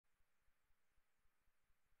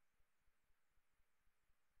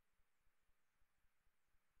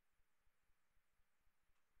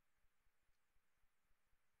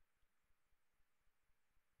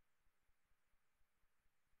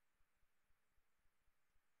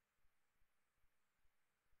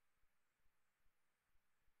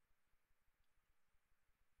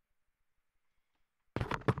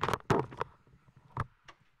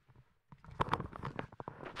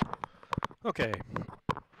Okay.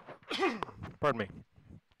 Pardon me.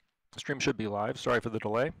 The stream should be live. Sorry for the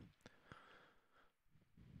delay.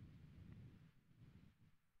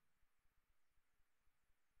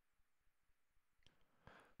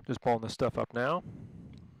 Just pulling this stuff up now.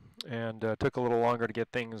 And took a little longer to get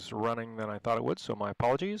things running than I thought it would, so my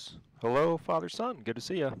apologies. Hello, father, son. Good to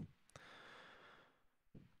see you.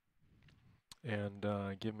 And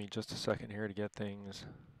give me just a second here to get things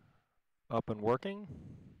up and working.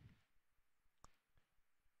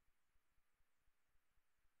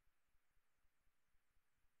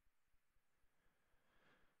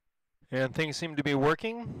 And things seem to be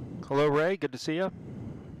working. Hello, Ray. Good to see you.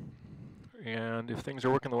 And if things are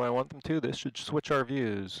working the way I want them to, this should switch our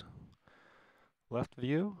views. Left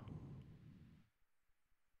view.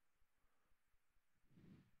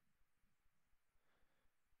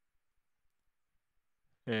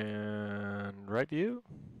 And right view.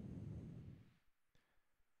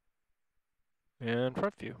 And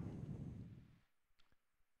front view.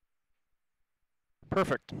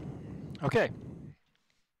 Perfect. Okay.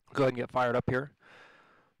 Go ahead and get fired up here.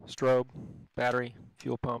 Strobe, battery,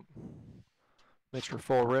 fuel pump, mixture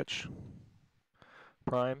full rich,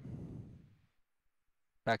 prime,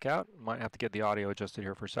 back out. Might have to get the audio adjusted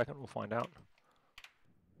here for a second. We'll find out.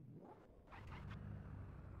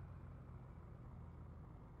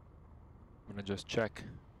 I'm going to just check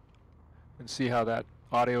and see how that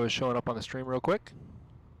audio is showing up on the stream real quick.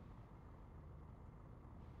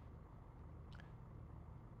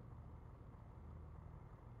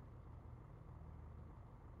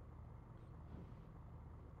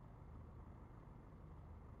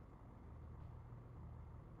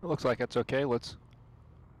 It looks like it's okay. It looks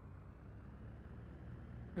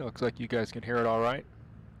like you guys can hear it all right.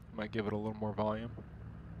 Might give it a little more volume.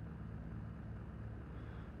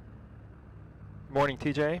 Morning,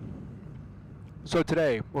 TJ. So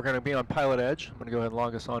today we're going to be on PilotEdge. I'm going to go ahead and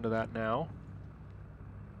log us onto that now.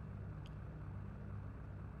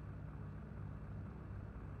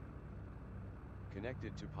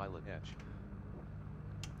 Connected to PilotEdge.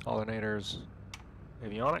 Alternators,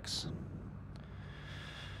 avionics.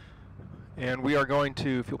 And we are going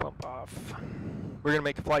to fuel pump off. We're going to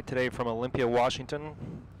make a flight today from Olympia, Washington,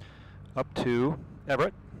 up to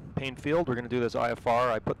Everett, Paine Field. We're going to do this IFR.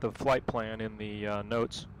 I put the flight plan in the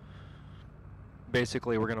notes.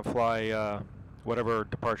 Basically, we're going to fly whatever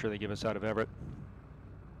departure they give us out of Everett.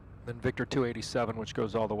 Then Victor 287, which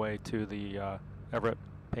goes all the way to the Everett,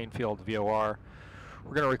 Paine Field VOR.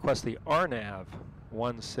 We're going to request the RNAV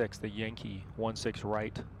 16, the Yankee 16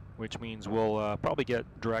 right, which means we'll probably get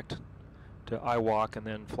direct to IWalk and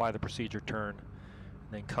then fly the procedure turn,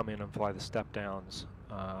 and then come in and fly the step downs.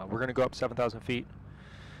 We're going to go up 7,000 feet.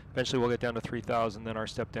 Eventually we'll get down to 3,000, then our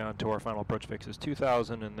step down to our final approach fix is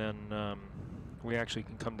 2,000, and then we actually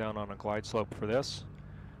can come down on a glide slope for this.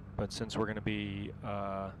 But since we're going to be,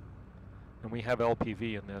 and we have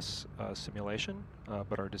LPV in this simulation,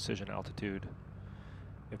 but our decision altitude,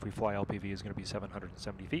 if we fly LPV, is going to be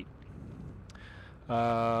 770 feet.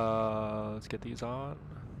 Let's get these on.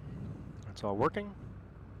 It's all working.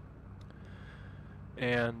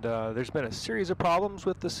 And there's been a series of problems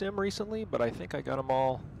with the sim recently, but I think I got them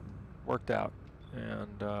all worked out.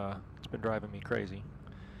 And it's been driving me crazy.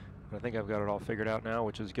 But I think I've got it all figured out now,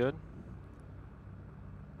 which is good.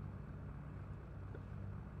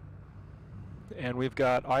 And we've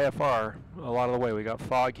got IFR a lot of the way. We got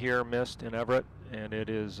fog here, mist in Everett, and it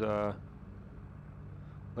is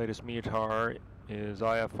latest METAR is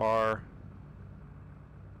IFR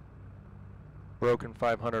broken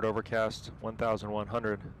 500, overcast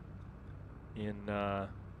 1,100 in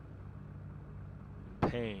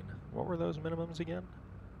Paine. What were those minimums again?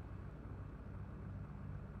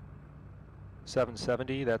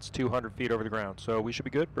 770, that's 200 feet over the ground. So we should be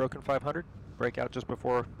good, broken 500, break out just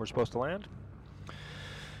before we're supposed to land.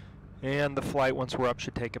 And the flight, once we're up,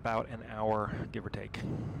 should take about an hour, give or take.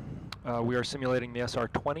 We are simulating the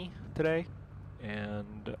SR-20 today,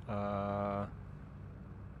 and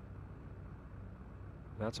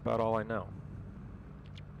that's about all I know.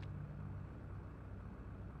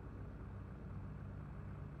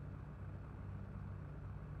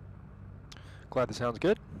 Glad the sound's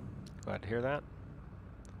good. Glad to hear that.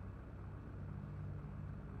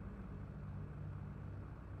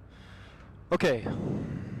 Okay.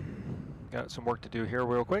 Got some work to do here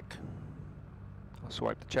real quick. I'll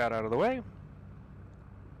swipe the chat out of the way.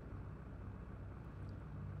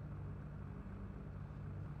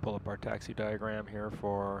 Pull up our taxi diagram here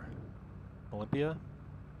for Olympia.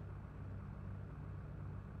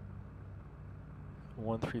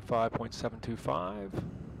 135.725.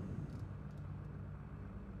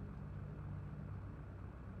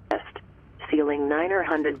 Test. Ceiling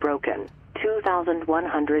 900 broken.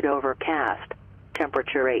 2100 overcast.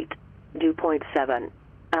 Temperature 8. Dew point 7.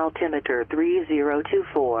 Altimeter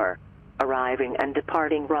 3024. Arriving and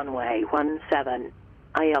departing runway 17.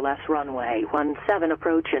 ILS runway 17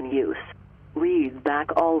 approach in use. Read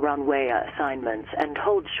back all runway assignments and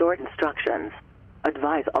hold short instructions.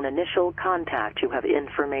 Advise on initial contact. You have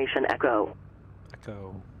information echo.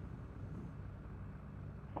 Echo.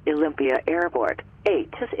 Olympia Airport.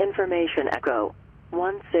 8 is information echo.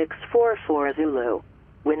 1644 Zulu.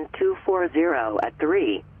 Wind 240 at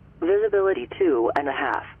 3. Visibility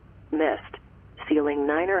 2.5. Mist. Ceiling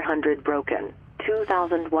 900 broken.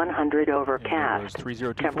 2100 overcast.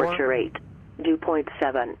 Temperature 8. Dew point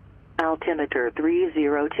 7. Altimeter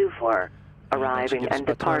 3024. Arriving and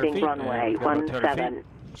departing runway 17.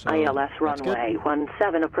 ILS runway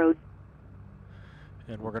 17 approach.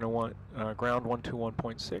 And we're going to want ground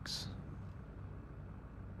 121.6.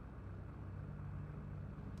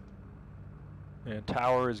 And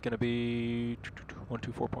tower is going to be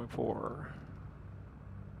 124.4.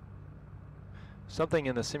 Something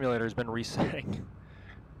in the simulator has been resetting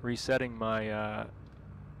my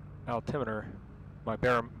altimeter, my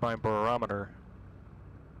barometer.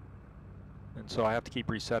 And so I have to keep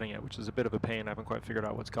resetting it, which is a bit of a pain. I haven't quite figured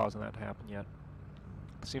out what's causing that to happen yet.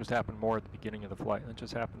 It seems to happen more at the beginning of the flight, and it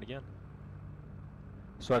just happened again.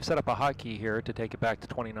 So I've set up a hotkey here to take it back to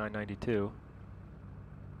 2992.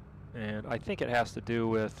 And I think it has to do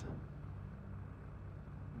with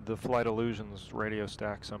the Flight Illusions radio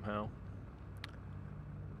stack somehow.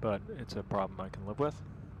 But it's a problem I can live with.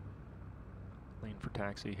 Lane for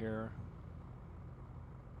taxi here.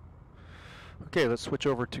 Okay, let's switch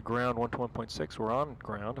over to ground 121.6. We're on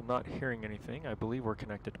ground. I'm not hearing anything. I believe we're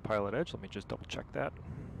connected to PilotEdge. Let me just double check that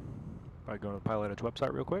by going to the PilotEdge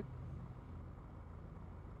website real quick.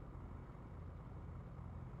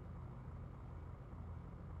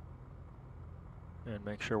 And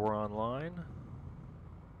make sure we're online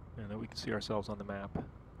and that we can see ourselves on the map.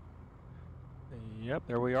 Yep,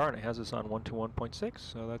 there we are, and it has us on 121.6,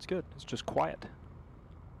 so that's good. It's just quiet.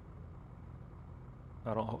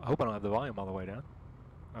 I hope I don't have the volume all the way down.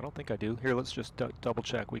 I don't think I do. Here, let's just double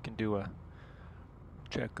check. We can do a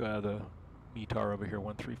check the METAR over here,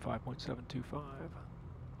 135.725.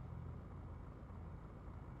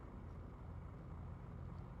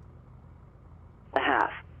 A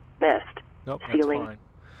half. Missed. Nope, Ceiling. that's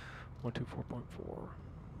fine. 124.4.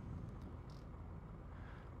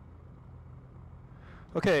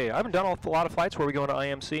 Okay, I haven't done a lot of flights where we go into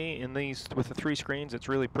IMC. In these, with the 3 screens, it's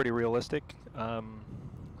really pretty realistic.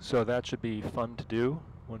 So that should be fun to do.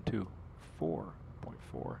 124.4.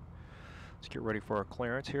 Let's get ready for our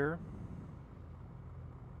clearance here.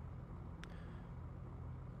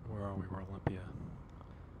 Where are we? We're Olympia.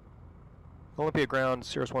 Olympia ground,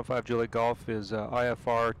 Sirius 15 Juliet Golf is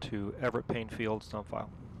IFR to Everett, Paine Field, on file.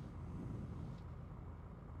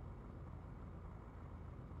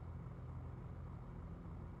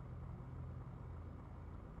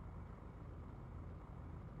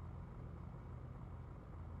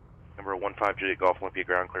 Number 15 Juliet Golf, Olympia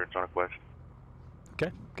ground clearance on request.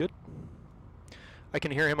 Okay, good. I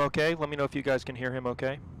can hear him okay. Let me know if you guys can hear him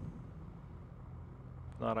okay.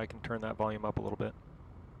 If not, I can turn that volume up a little bit.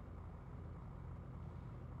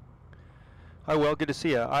 Hi, Will, good to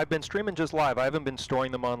see you. I've been streaming just live. I haven't been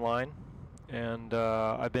storing them online, and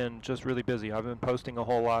I've been just really busy. I've been posting a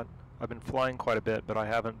whole lot. I've been flying quite a bit, but I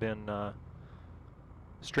haven't been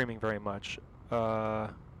streaming very much.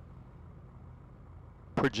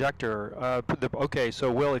 Projector. Okay,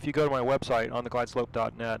 so Will, if you go to my website on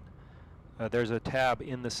theglideslope.net, there's a tab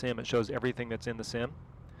in the sim. It shows everything that's in the sim,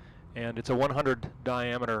 and it's a 100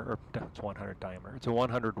 diameter, or it's 100 diameter. It's a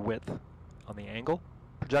 100 width on the angle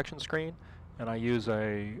projection screen, and I use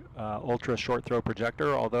a ultra short throw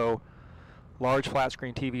projector. Although large flat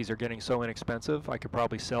screen TVs are getting so inexpensive, I could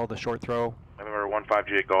probably sell the short throw. Number 15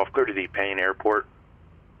 Juliet Golf, clear to the Paine Airport.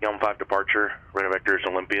 KOLM 5 departure, radar vectors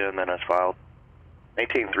Olympia, and then as filed.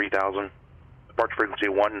 Maintain 3000, departure frequency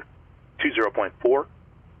 120.4,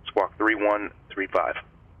 squawk 3135.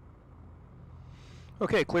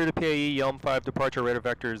 Okay, clear to PAE, YELM 5 departure, radar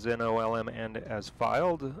vectors in OLM and as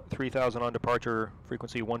filed. 3000 on departure,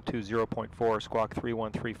 frequency 120.4, squawk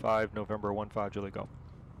 3135, November 15 Juliet Golf.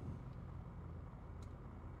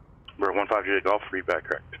 Number 15 Juliet Golf, feedback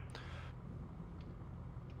correct.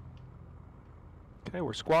 Okay,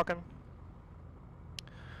 we're squawking.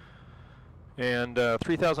 And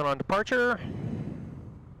 3000 on departure.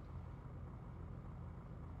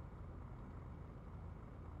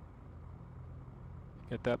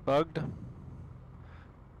 Get that bugged.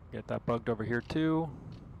 Get that bugged over here too.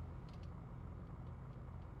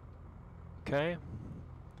 Okay.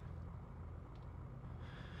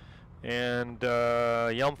 And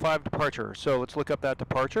Yelm 5 departure. So let's look up that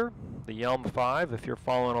departure. The Yelm 5, if you're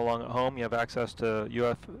following along at home, you have access to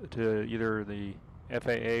either the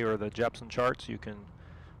FAA or the Jepson charts. You can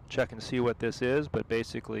check and see what this is, but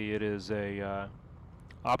basically it is a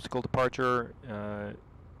obstacle departure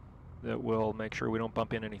that will make sure we don't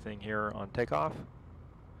bump in anything here on takeoff.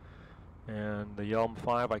 And the Yelm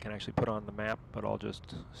 5 I can actually put on the map, but I'll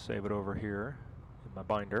just save it over here in my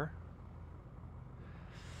binder.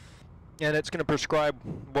 And it's going to prescribe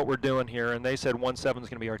what we're doing here, and they said 17 is going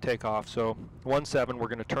to be our takeoff. So 17, we're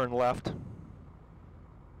going to turn left.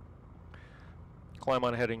 Climb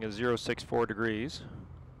on heading is 064 degrees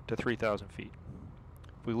to 3,000 feet.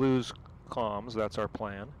 If we lose comms, that's our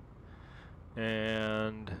plan.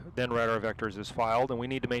 And then radar vectors is filed, and we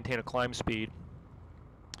need to maintain a climb speed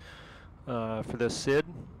for this SID.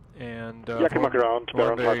 And for the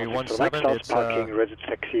 17, it's parking, ready to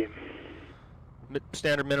taxi.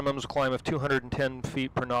 Standard minimum is a climb of 210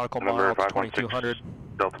 feet per nautical mile to 2,200.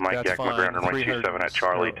 Delta Mike, That's Yakima ground on 127 at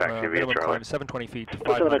Charlie, taxi via minimum Charlie. climb 720 feet to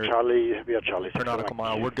 500 Charlie, via Charlie, per nautical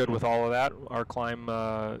mile. We're good with all of that. Our climb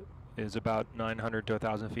is about 900 to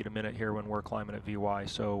 1,000 feet a minute here when we're climbing at VY,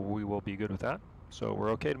 so we will be good with that. So we're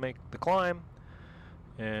okay to make the climb,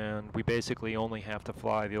 and we basically only have to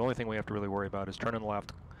fly. The only thing we have to really worry about is turning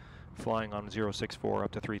left, flying on 064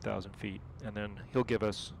 up to 3,000 feet, and then he'll give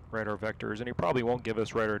us radar vectors, and he probably won't give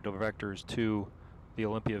us radar vectors to the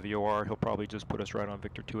Olympia VOR. He'll probably just put us right on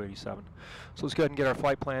Victor 287. So let's go ahead and get our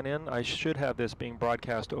flight plan in. I should have this being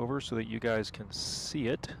broadcast over so that you guys can see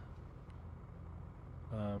it.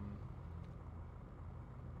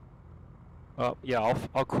 Yeah,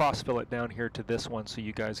 I'll cross-fill it down here to this one so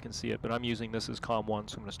you guys can see it, but I'm using this as COM 1,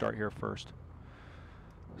 so I'm going to start here first.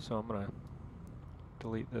 So I'm going to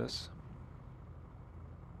delete this.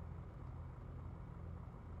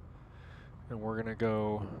 And we're going to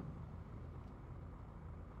go,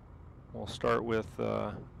 we'll start with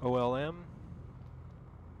OLM.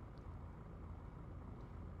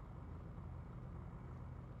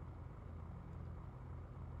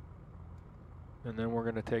 And then we're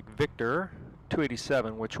going to take Victor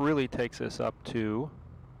 287, which really takes us up to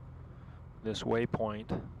this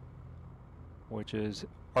waypoint, which is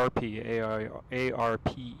ARPEE.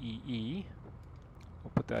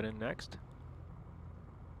 We'll put that in next.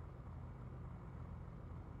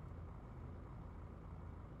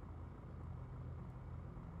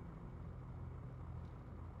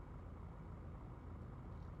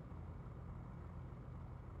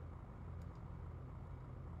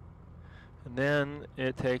 And then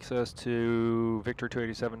it takes us to, Victor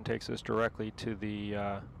 287 takes us directly to the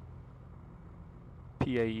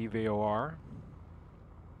PAE VOR.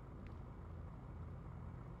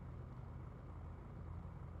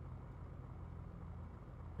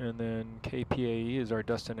 And then KPAE is our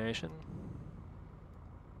destination.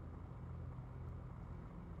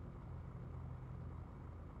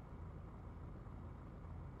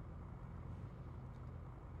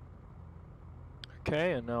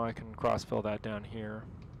 Okay, and now I can cross-fill that down here.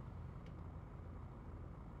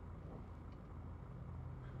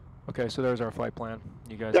 Okay, so there's our flight plan.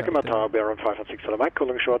 You guys have it there. Bear on 516 Delta Mike,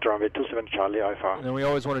 calling short, runway 27 Charlie, IFR. And then we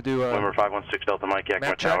always want to do Number 516 Delta Mike,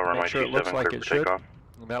 Yakima Tower, runway 27, like clear for takeoff.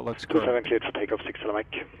 And that looks 27 correct. cleared for takeoff, 6 Delta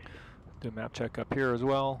Mike. Do a map check up here as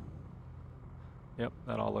well. Yep,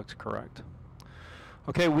 that all looks correct.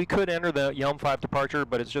 Okay, we could enter the Yelm 5 departure,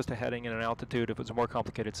 but it's just a heading and an altitude. If it was a more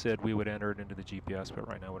complicated SID, we would enter it into the GPS, but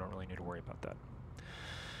right now we don't really need to worry about that.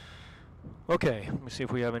 Okay, let me see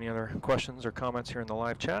if we have any other questions or comments here in the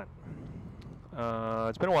live chat.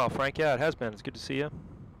 It's been a while, Frank. Yeah, it has been. It's good to see you.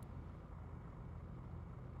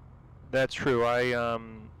 That's true. I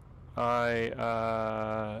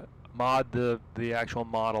mod the actual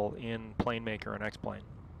model in PlaneMaker and X-Plane.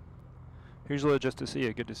 Here's Lou, just to see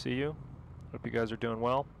you. Good to see you. Hope you guys are doing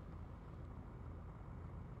well.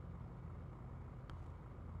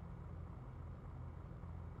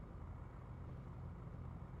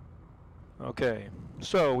 Okay,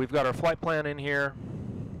 so we've got our flight plan in here.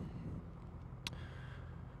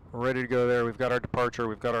 We're ready to go there. We've got our departure.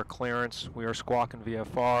 We've got our clearance. We are squawking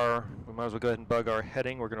VFR. We might as well go ahead and bug our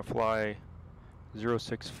heading. We're going to fly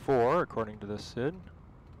 064 according to this SID.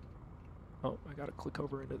 Oh, I got to click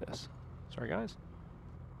over into this. Sorry, guys.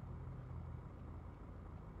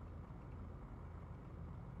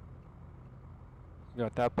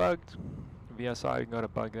 Got that bugged. VSI, you can go to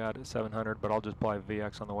bug that at 700, but I'll just apply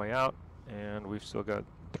VX on the way out. And we've still got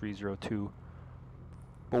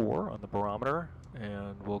 3024 on the barometer.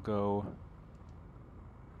 And we'll go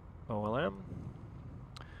OLM.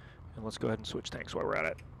 And let's go ahead and switch tanks while we're at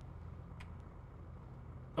it.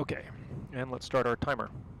 Okay, and let's start our timer.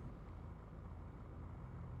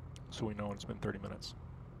 So we know it's been 30 minutes.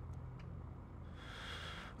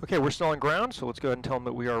 Okay, we're still on ground, so let's go ahead and tell them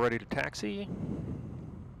that we are ready to taxi.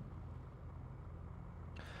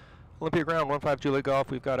 Olympia ground, 15 Juliet Golf,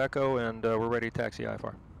 we've got echo, and we're ready to taxi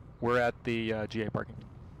IFR. We're at the GA parking.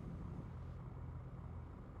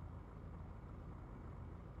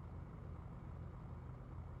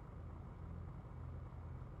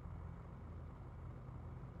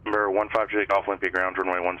 Number 15 Juliet Golf, Olympia ground,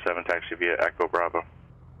 runway 17, taxi via Echo Bravo.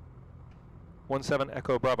 17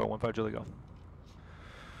 Echo Bravo, 15 Juliet Golf.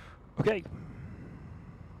 Okay.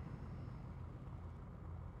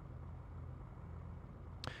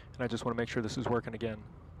 And I just want to make sure this is working again.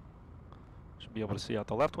 Should be able to see out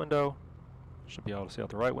the left window. Should be able to see out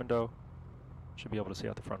the right window. Should be able to see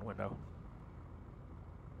out the front window.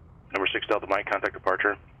 Number 6 Delta Mike, contact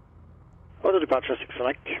departure. Order departure 6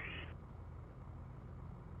 Mike.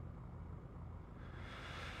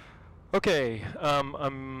 Okay,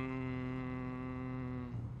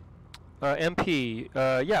 MP,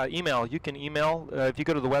 yeah, email. You can email. If you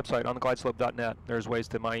go to the website, ontheglideslope.net, there's ways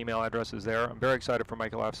to, my email address is there. I'm very excited for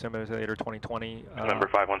Michael F. Simulator 2020. Number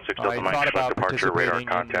 516 Delta Mike, select departure, radar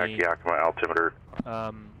contact, Yakima altimeter, I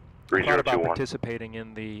thought about 3021. participating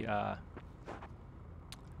in the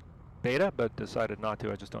beta, but decided not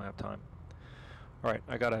to. I just don't have time. All right,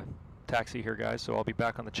 I got a taxi here, guys, so I'll be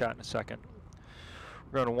back on the chat in a second.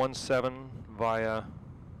 We're going to 17 via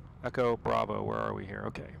Echo Bravo. Where are we here?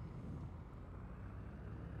 Okay.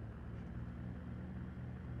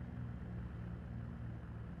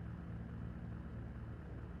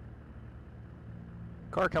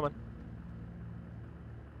 Car coming.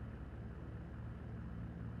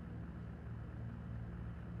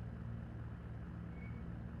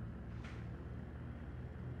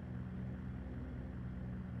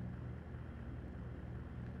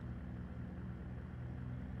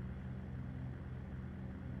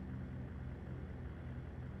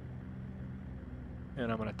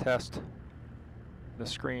 And I'm going to test the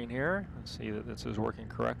screen here and see that this is working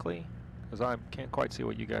correctly, because I can't quite see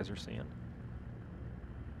what you guys are seeing.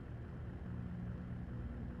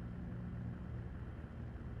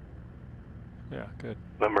 Yeah, good.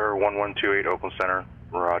 Number 1128 Oakland Center,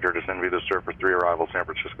 roger, descend via the surface 3 arrival, San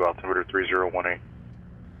Francisco altimeter 3018.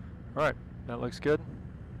 All right, that looks good.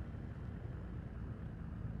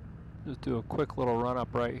 Just do a quick little run up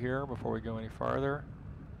right here before we go any farther.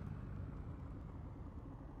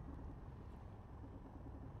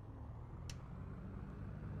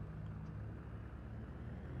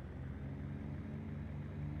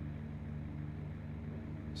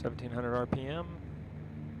 $1,700 RPM.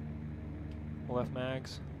 Left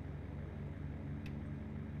mags,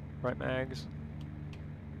 right mags,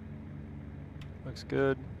 looks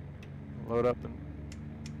good. Load up the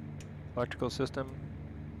electrical system,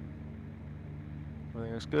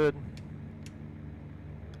 everything looks good.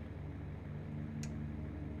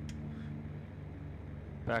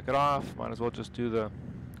 Back it off, might as well just do the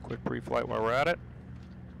quick pre-flight while we're at it,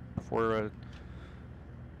 before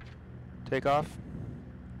takeoff.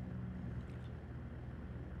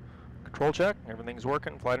 Control check, everything's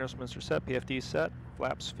working, flight instruments are set, PFD set,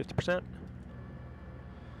 flaps 50%.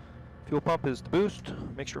 Fuel pump is the boost,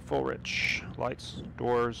 mixture full rich, lights,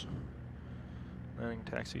 doors, landing,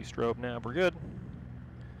 taxi, strobe, nav, we're good.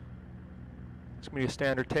 It's going to be a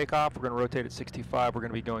standard takeoff, we're going to rotate at 65, we're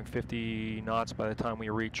going to be going 50 knots by the time we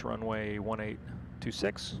reach runway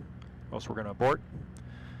 1826, else we're going to abort.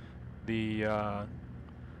 The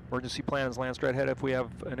emergency plan is land straight ahead if we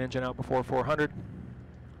have an engine out before 400.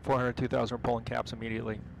 400, 2,000 are pulling caps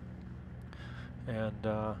immediately. And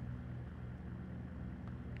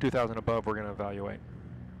 2,000 above we're going to evaluate.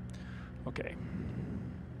 Okay.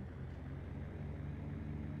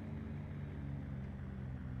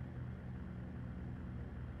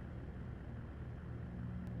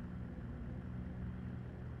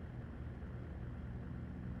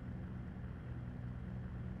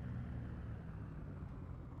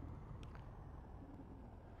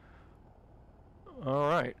 All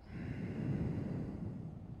right.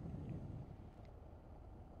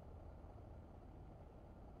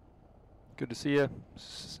 Good to see you.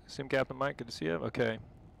 Sim Captain Mike, good to see you. Okay.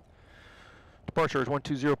 Departure is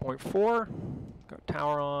 120.4. Got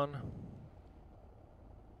tower on.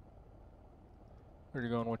 We're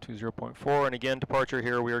going 120.4. And again, departure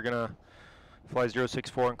here, we are going to fly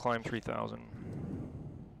 064 and climb 3,000.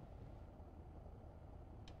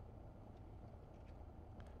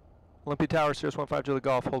 Olympia Tower, Cirrus 15 Juliet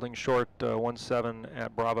Golf, holding short 17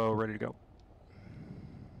 at Bravo, ready to go.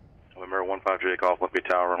 Number 15 Juliet Golf, Olympia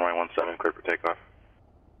Tower, runway 17, clear for takeoff.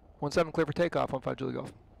 17 clear for takeoff, 15 Juliet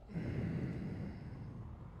Golf.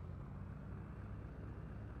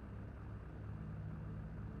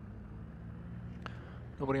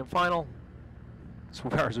 Nobody in final. As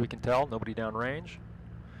far as we can tell, nobody downrange.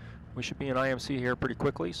 We should be in IMC here pretty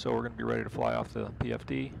quickly, so we're going to be ready to fly off the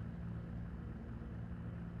PFD.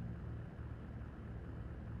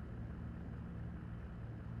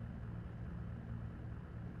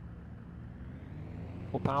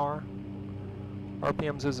 Full power.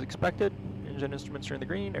 RPMs as expected. Engine instruments are in the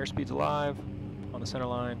green. Airspeed's alive on the center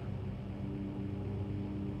line.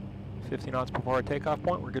 50 knots before our takeoff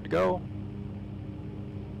point. We're good to go.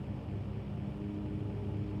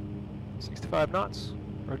 65 knots.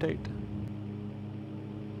 Rotate.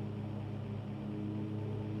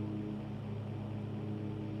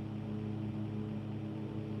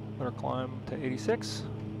 Let her climb to 86.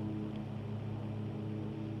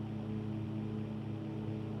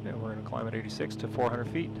 Yeah, we're going to climb at 86 to 400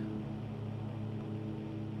 feet.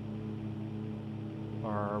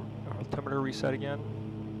 Our altimeter reset again.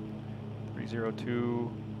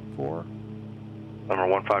 3024.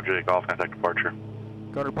 Number 15 Juliet Golf, contact departure.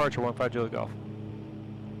 Go to departure, 15 Juliet Golf.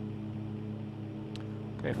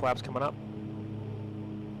 Okay, flaps coming up.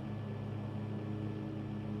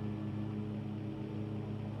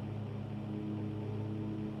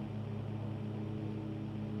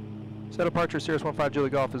 Set departure, Cirrus 15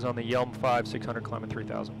 Juliet Golf is on the Yelm 5, 600, climbing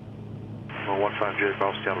 3000. Number 15 Juliet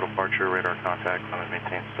Golf, Seattle departure, radar contact, climb and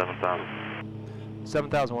maintain 7000.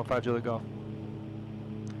 7000, 15 Juliet Golf.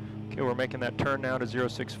 Okay, we're making that turn now to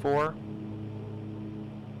 064.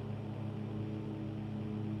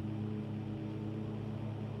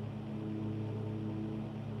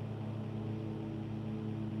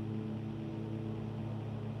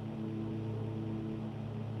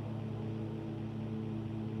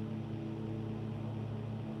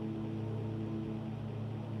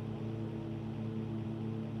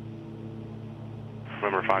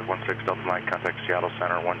 Number 516 Delta Mike, contact Seattle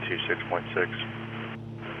Center 126.6.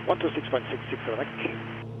 126.66, Mike.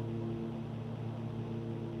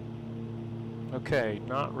 Okay,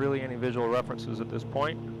 not really any visual references at this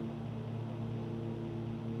point.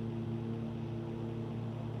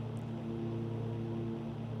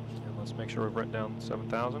 And let's make sure we've written down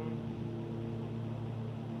 7000.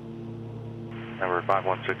 Number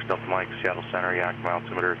 516 Delta Mike, Seattle Center, Yakima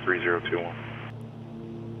altimeter 3021.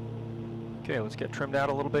 Okay, let's get trimmed out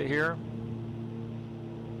a little bit here.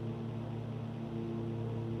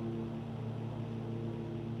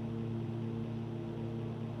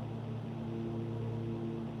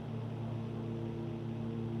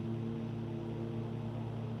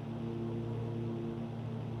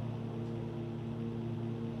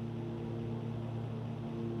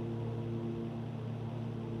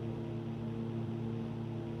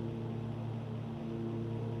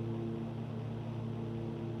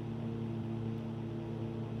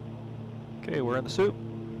 Okay, we're in the soup.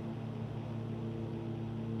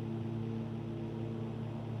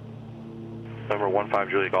 Number 15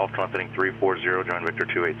 Juliet Golf, trumpeting 340, join Victor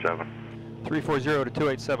 287. 340 to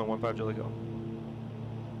 287, 15 Juliet Golf.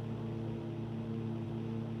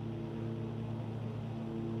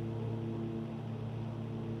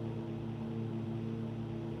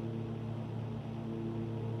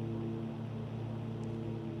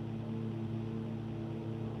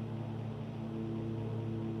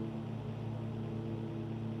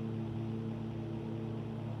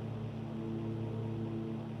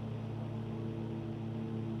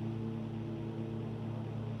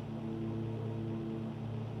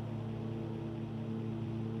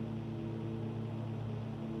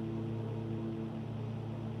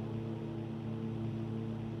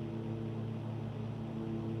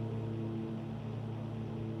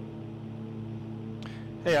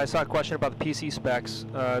 Hey, I saw a question about the PC specs.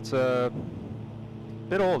 It's a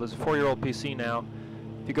bit old. It's a 4-year-old PC now.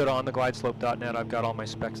 If you go to ontheglideslope.net, I've got all my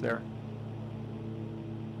specs there.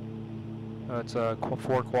 It's a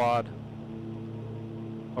 4-quad,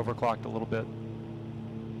 overclocked a little bit.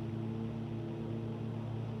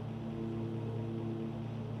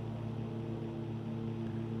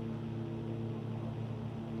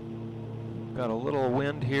 Got a little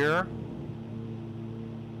wind here.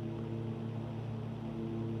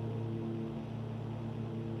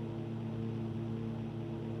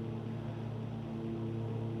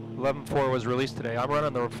 .11.4 was released today. I'm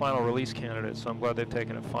running the final release candidate, so I'm glad they've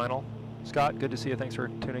taken it final. Scott, good to see you. Thanks for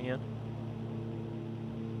tuning in.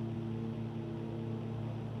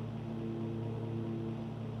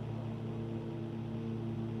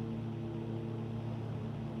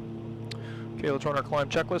 Okay, let's run our climb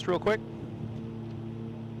checklist real quick.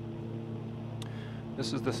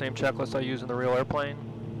 This is the same checklist I use in the real airplane.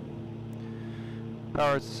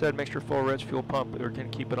 Power, as I said, mixture full, rich, fuel pump, we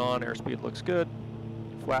can keep it on. Airspeed looks good.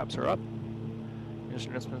 Flaps are up.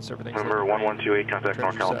 Instruments, everything's Number 1128, contact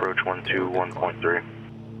NorCal approach 121.3.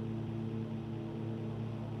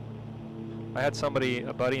 I had somebody,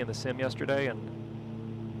 a buddy in the sim yesterday, and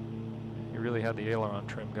he really had the aileron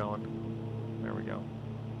trim going. There we go.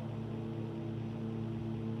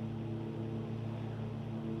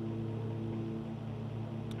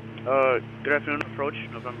 Good afternoon, approach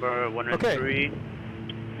November 1 and Okay. 3,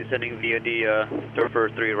 descending via the Surfer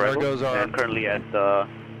 3 arrival, goes our- and currently at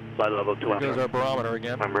flight level 2. There goes our barometer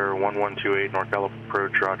again. Number 1128, NorCal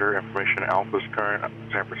approach, roger. Information Alpha's current,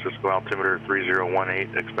 San Francisco altimeter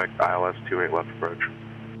 3018, expect ILS 28 left approach.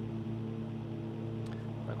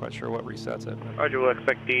 Not quite sure what resets it. Roger, we'll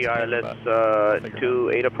expect the ILS Figure it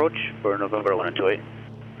 28 approach for November 1 and 28.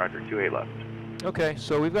 Roger, 28 left. Okay,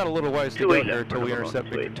 so we've got a little ways to go 28 here left, until we November intercept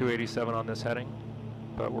 28. Victor 287 on this heading,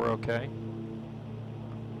 but we're okay.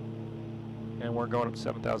 And we're going up to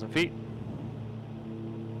 7,000 feet.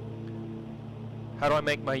 How do I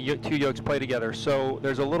make my two yokes play together? So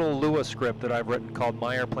there's a little Lua script that I've written called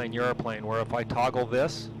My Airplane, Your Airplane, where if I toggle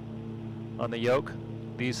this on the yoke,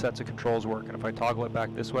 these sets of controls work. And if I toggle it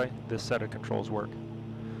back this way, this set of controls work.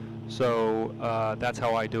 So that's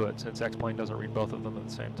how I do it, since X-Plane doesn't read both of them at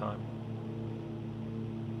the same time.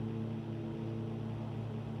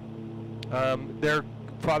 Their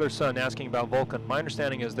father-son asking about Vulcan. My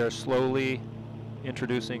understanding is they're slowly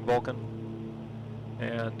introducing Vulcan,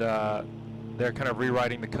 and they're kind of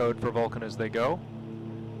rewriting the code for Vulcan as they go,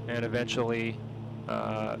 and eventually,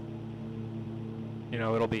 you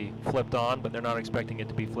know, it'll be flipped on, but they're not expecting it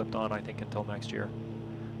to be flipped on, I think, until next year.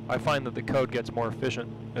 I find that the code gets more efficient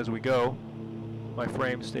as we go. My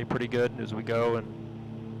frames stay pretty good as we go, and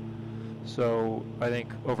so I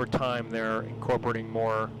think over time they're incorporating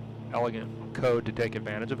more elegant code to take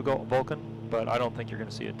advantage of Vulcan, but I don't think you're going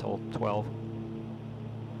to see it till 12.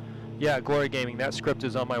 Yeah, Glory Gaming, that script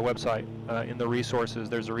is on my website. In the resources,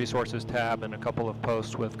 there's a resources tab, and a couple of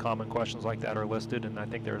posts with common questions like that are listed, and I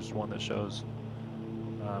think there's one that shows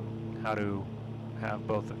how to have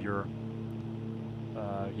both of your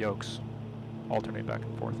yokes alternate back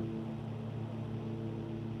and forth.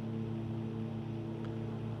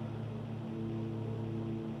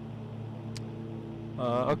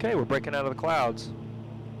 Okay, we're breaking out of the clouds.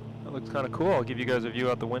 That looks kind of cool. I'll give you guys a view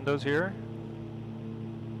out the windows here.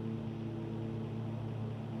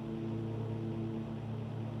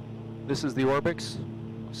 This is the ORBX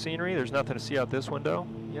scenery. There's nothing to see out this window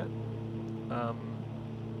yet.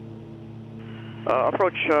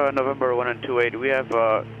 Approach November 1 and 28. We have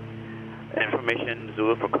information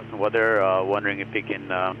Zulu for custom weather. Wondering if we can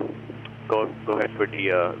go ahead for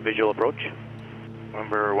the visual approach.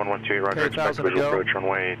 Number 1128, roger. Okay, Expect 1,000 to visual go. approach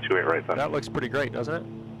runway 28 right then. That looks pretty great, doesn't it?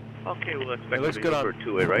 Okay, we'll expect It looks good visual on for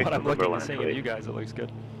 28 right. what I'm November looking 1 and and seeing of 28. you guys. It looks good.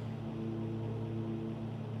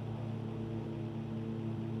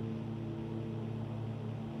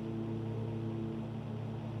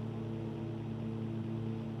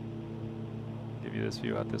 Give you this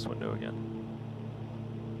view out this window again.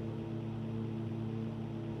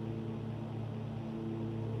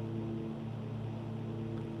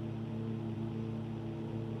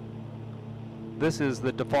 This is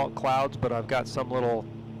the default clouds, but I've got some little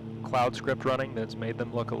cloud script running that's made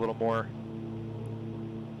them look a little more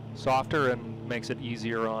softer and makes it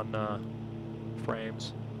easier on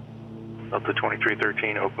frames. Up to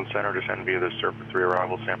 2313, open center, descend via the Surfer 3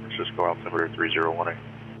 arrival, San Francisco, altimeter 3018.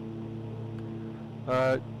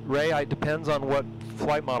 Ray, it depends on what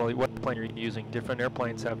flight model, what plane you're using. Different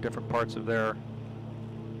airplanes have different parts of their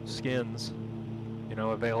skins, you know,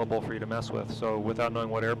 available for you to mess with. So without knowing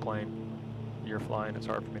what airplane you're flying, it's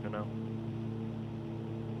hard for me to know.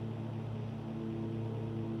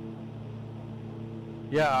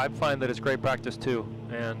 Yeah, I find that it's great practice too,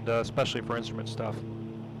 and especially for instrument stuff.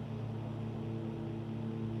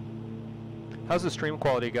 How's the stream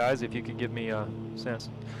quality, guys, if you could give me a sense?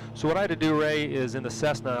 So what I had to do, Ray, is in the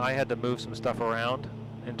Cessna, I had to move some stuff around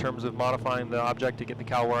in terms of modifying the object to get the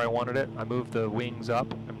cowl where I wanted it. I moved the wings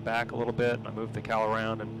up and back a little bit, I moved the cowl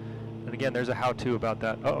around, and again, there's a how-to about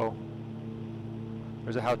that. Uh-oh.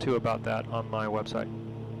 There's a how-to about that on my website.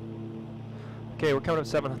 Okay, we're coming up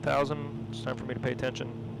 7,000. It's time for me to pay attention.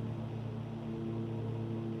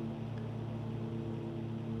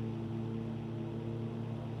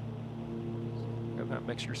 Got that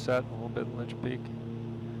mixture set, a little bit of Lynch Peak.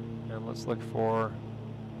 And let's look for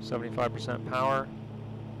 75% power.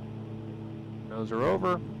 Nose are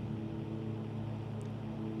over.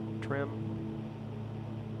 Trim.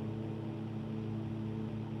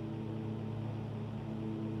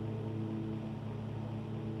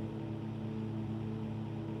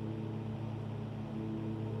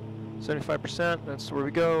 %, that's where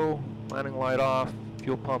we go. Landing light off,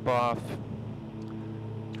 fuel pump off.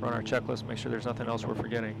 Let's run our checklist, make sure there's nothing else we're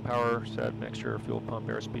forgetting. Power set, mixture, fuel pump,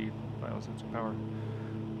 airspeed, pilot system power,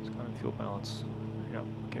 fuel balance. Yeah,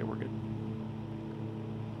 okay, we're good.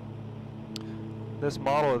 This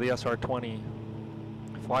model of the SR20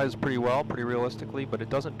 flies pretty well, pretty realistically, but it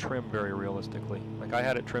doesn't trim very realistically. Like I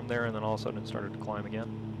had it trimmed there and then all of a sudden it started to climb again,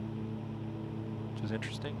 which is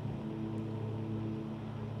interesting.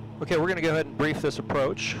 Okay, we're going to go ahead and brief this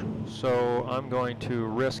approach. So I'm going to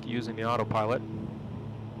risk using the autopilot.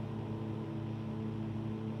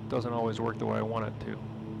 Doesn't always work the way I want it to.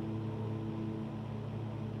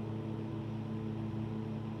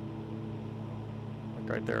 Like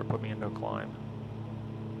right there, put me into a climb.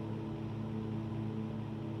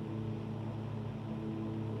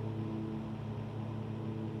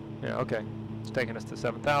 Yeah, okay. It's taking us to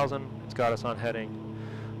 7,000. It's got us on heading.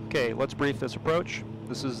 Okay, let's brief this approach.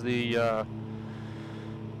 This is the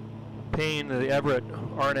Paine, the Everett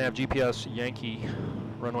RNAV GPS Yankee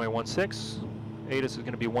runway 16. ATIS is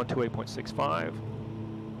going to be 128.65. Have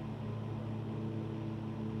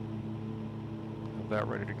that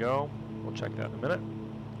ready to go. We'll check that in a minute.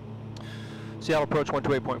 Seattle approach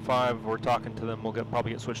 128.5. We're talking to them. We'll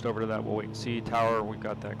probably get switched over to that. We'll wait and see. Tower, we've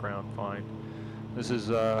got that ground fine. This is,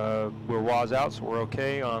 we're WAS out, so we're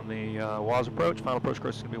okay on the WAS approach. Final approach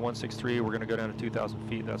course is going to be 163. We're going to go down to 2,000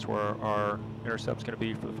 feet. That's where our intercept's going to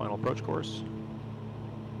be for the final approach course.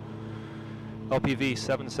 LPV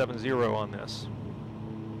 770 on this.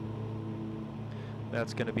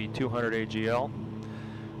 That's going to be 200 AGL.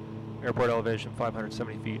 Airport elevation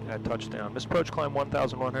 570 feet at touchdown. This approach climb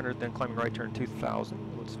 1,100, then climbing right turn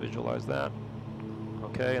 2,000. Let's visualize that.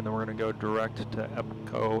 Okay, and then we're going to go direct to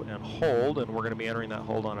EPCO and hold, and we're going to be entering that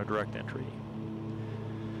hold on a direct entry.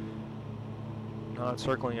 Not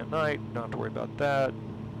circling at night, don't have to worry about that.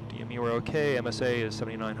 DME we're okay, MSA is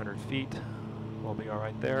 7,900 feet. We'll be all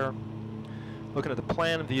right there. Looking at the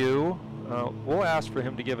plan view, we'll ask for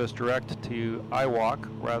him to give us direct to IWAC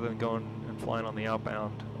rather than going and flying on the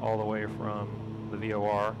outbound all the way from the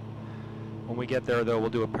VOR. When we get there, though, we'll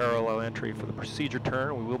do a parallel entry for the procedure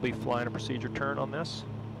turn. We will be flying a procedure turn on this.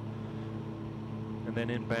 And then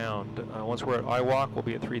inbound. Once we're at IWAC, we'll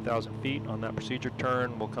be at 3,000 feet on that procedure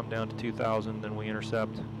turn. We'll come down to 2,000, then we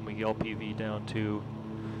intercept, and we LPV down to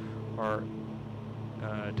our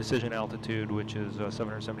decision altitude, which is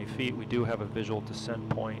 770 feet. We do have a visual descent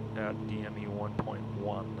point at DME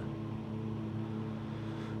 1.1.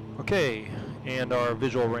 Okay, and our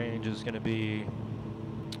visual range is going to be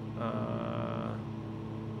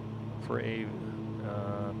for a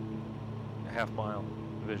half-mile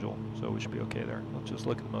visual, so we should be okay there. Let's just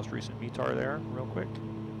look at the most recent METAR there real quick.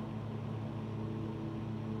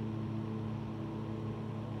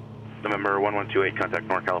 November 1128, contact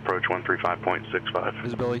NorCal approach 135.65.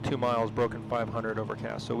 Visibility 2 miles, broken 500,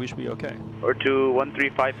 overcast, so we should be okay. Or to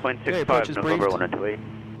 135.65, November 128.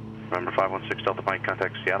 November 516, Delta Mike,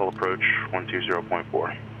 contact Seattle approach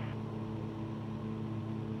 120.4.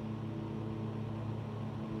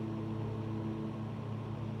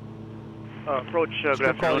 Approach, good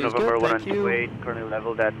afternoon, November 128, currently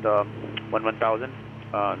leveled at 11,000,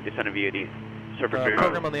 descending VAD.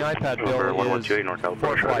 Program on the iPad bill is NorCal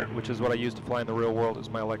flight, which is what I use to fly in the real world as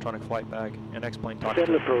my electronic flight bag, and X-plane talking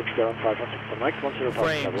to approach, ground 516 Mike, 105.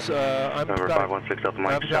 Frames,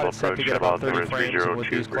 I've got it set to get about 30 frames, and with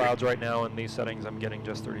these clouds right now and these settings, I'm getting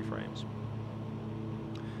just 30 frames.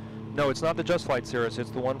 No, it's not the Just Flight Cirrus,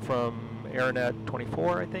 it's the one from AirNet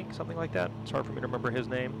 24, I think, something like that. It's hard for me to remember his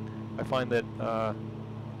name. I find that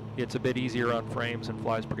it's a bit easier on frames and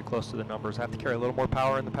flies pretty close to the numbers. I have to carry a little more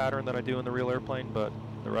power in the pattern than I do in the real airplane, but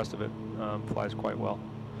the rest of it flies quite well.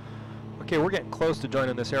 Okay, we're getting close to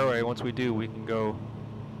joining this airway. Once we do, we can go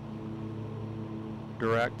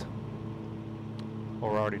direct.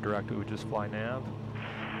 Or we're already direct, we would just fly nav.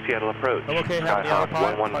 Seattle approach. I'm okay having the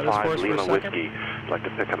autopilot fly this for us Lima for a second. Whiskey. I'd like to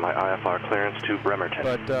pick up my IFR clearance to Bremerton.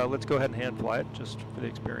 But let's go ahead and hand fly it, just for the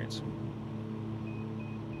experience.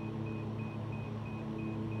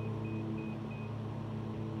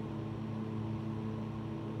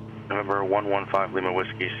 November 115 Lima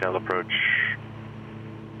Whiskey, Seattle approach.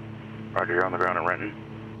 Roger, you're on the ground in Renton.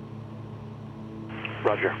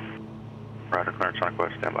 Roger. Roger, clearance on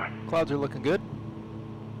West, standby. Clouds are looking good.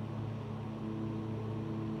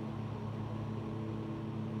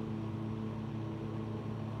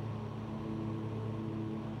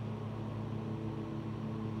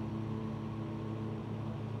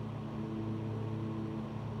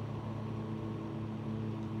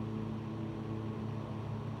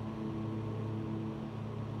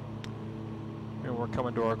 We're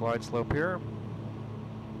coming to our glide slope here.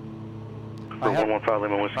 November 115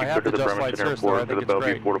 Lima Whiskey, clear to the Bremerton Airport for the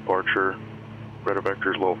Bellevue for departure. Radar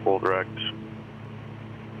vectors low full direct.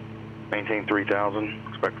 Maintain 3000,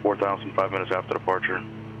 expect 4000 5 minutes after departure.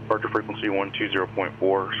 Departure frequency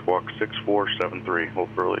 120.4, squawk 6473, hold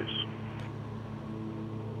for release.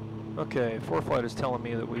 Okay, ForeFlight is telling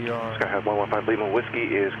me that we are... Skyhawk 115 Lima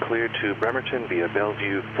Whiskey is cleared to Bremerton via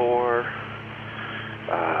Bellevue 4.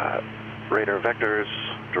 Radar vectors,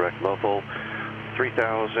 direct local,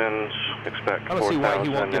 3000, expect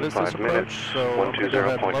 4000 in 5 minutes,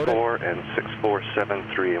 120.4 and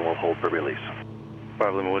 6473, and we'll hold for release.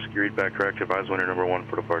 5 Lima Whiskey, read back correct, advise winner number 1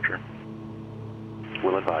 for departure.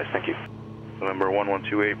 Will advise, thank you. November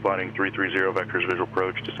 1128, flighting 330, vectors visual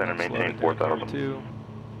approach, descend and maintain 4000.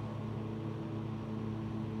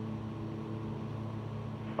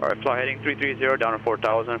 Alright, fly heading 330 down to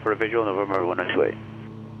 4000 for a visual, November 128.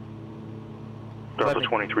 Delta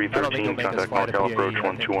 2313, contact NorCal approach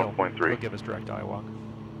 121.3. He'll give us direct IWAC.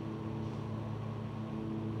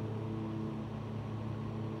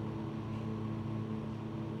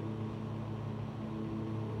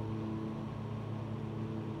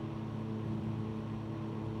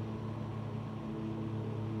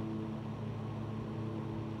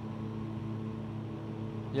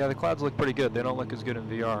 Yeah, the clouds look pretty good. They don't look as good in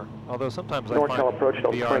VR. Although sometimes I find NorCal approach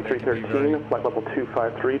Delta VR 2313, flight level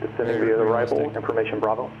 253, descending via the arrival, information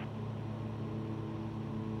Bravo.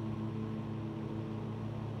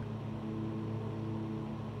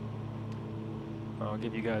 I'll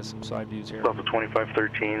give you guys some side views here. Delta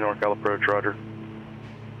 2513, NorCal approach, roger.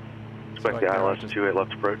 Expect the ILS 28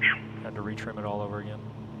 left approach. Had to retrim it all over again.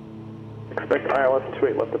 Expect ILS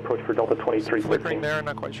 28 left approach for Delta 2313. Flickering there,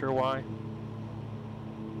 not quite sure why.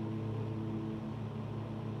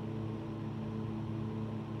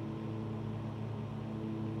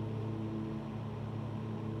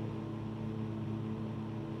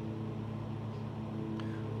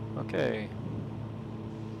 Okay.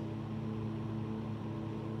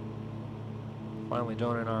 Finally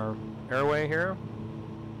joining our airway here.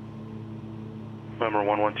 November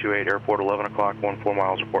 1128, airport 11 o'clock, 14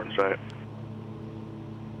 miles, report in sight.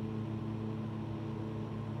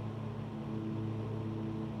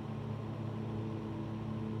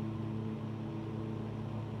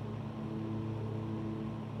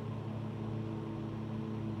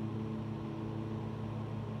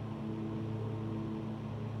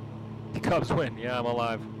 Cubs win. Yeah, I'm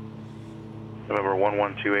alive. November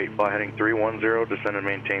 1128, fly heading 310, descend and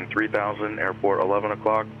maintain 3000, airport 11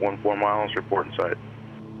 o'clock, 14 miles, report in sight.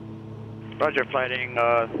 Roger, flighting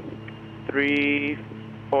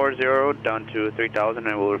 340 down to 3000,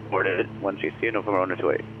 and we'll report it once you see November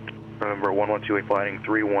 128. November 1128, flighting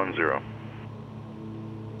 310.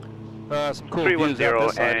 Some cool views out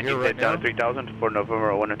this side and here you right said down to 3000 for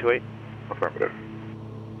November 128? Affirmative.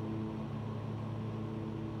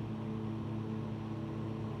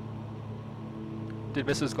 Did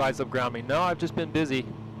Mrs. Glides up ground me? No, I've just been busy.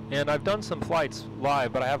 And I've done some flights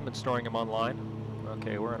live, but I haven't been storing them online.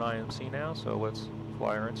 Okay, we're in IMC now, so let's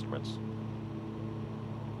fly our instruments.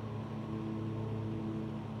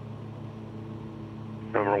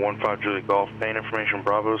 November 15 Julie Golf, Paine information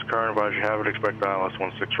Bravo is current, advise you have it, expect ILS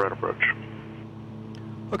 16 right approach.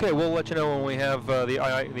 Okay, we'll let you know when we have the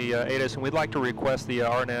ATIS, and we'd like to request the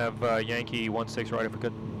RNAV Yankee 16 right if we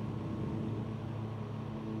could.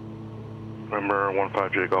 November 15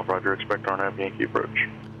 Julie Golf, roger, expect RNAV Yankee approach.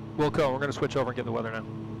 Wilco, we're going to switch over and get the weather now.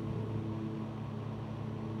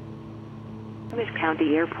 Miss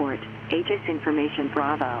County Airport, HS information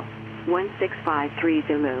Bravo, 1653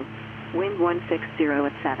 Zulu, wind 160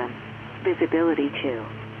 at 7, visibility 2,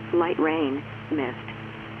 light rain, mist,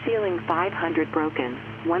 ceiling 500 broken,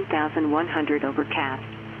 1100 overcast,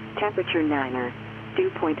 temperature 9er, dew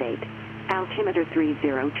point 8, altimeter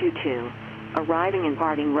 3022, arriving and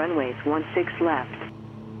parting runways 16 left.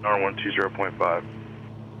 R120.5.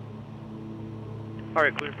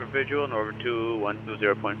 Alright, clear for visual, November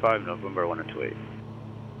 2120.5, November 128.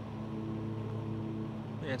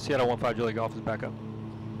 And Seattle 15 Julie Golf is back up.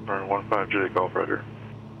 Alright, 15 Julie Golf, roger.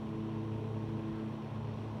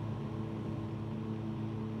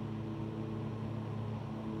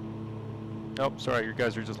 Oh, sorry, you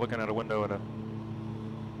guys are just looking out a window at a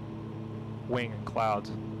wing and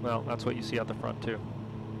clouds. Well, that's what you see out the front too.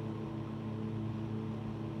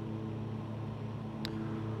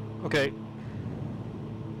 Okay,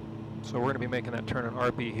 so we're going to be making that turn in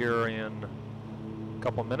RP here in a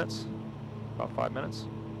couple of minutes, about 5 minutes.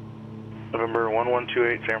 November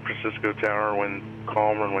 1128, San Francisco Tower, wind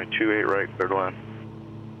calm, runway 28 right, clear to land.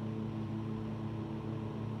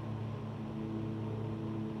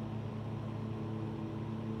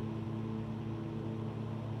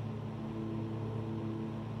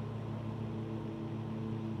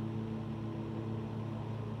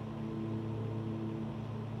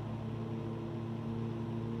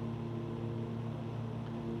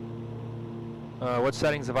 What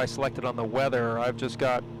settings have I selected on the weather? I've just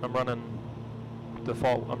got, I'm running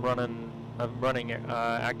default, I'm running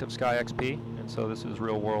Active Sky XP, and so this is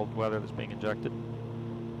real world weather that's being injected.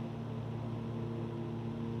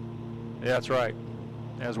 Yeah, that's right.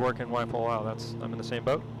 As working Wi-Fi, wow, I'm in the same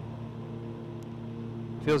boat.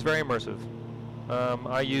 Feels very immersive.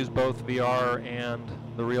 I use both VR and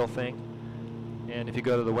the real thing. And if you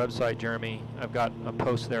go to the website, Jeremy, I've got a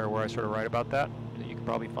post there where I sort of write about that you can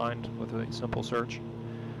probably find with a simple search.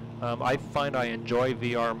 I find I enjoy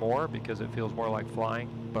VR more because it feels more like flying,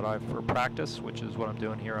 but for practice, which is what I'm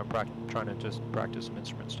doing here, I'm trying to just practice some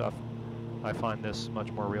instrument stuff. I find this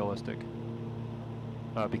much more realistic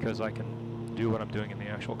because I can do what I'm doing in the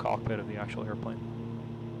actual cockpit of the actual airplane.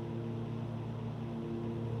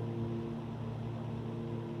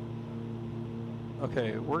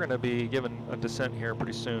 Okay, we're going to be given a descent here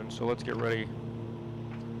pretty soon, so let's get ready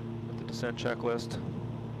with the descent checklist.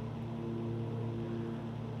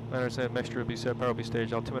 Landers and mixture will be set, power will be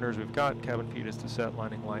staged, altimeters we've got, cabin feed is to set,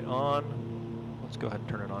 landing light on. Let's go ahead and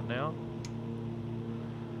turn it on now.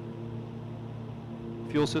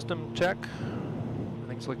 Fuel system check. I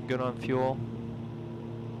think it's looking good on fuel.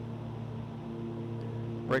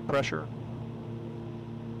 Brake pressure.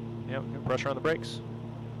 Yep, got pressure on the brakes.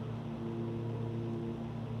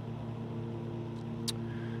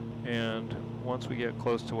 And once we get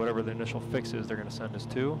close to whatever the initial fix is they're going to send us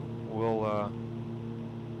to, we'll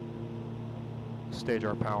stage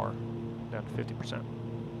our power down to 50%.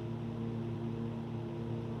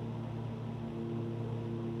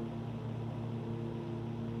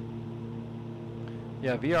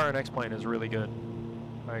 Yeah, VR and X-Plane is really good.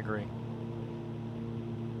 I agree.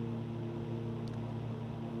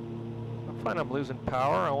 I find I'm losing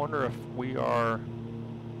power. I wonder if we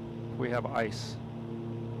have ice.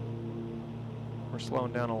 We're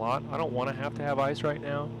slowing down a lot. I don't want to have ice right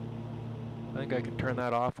now. I think I can turn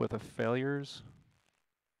that off with the failures.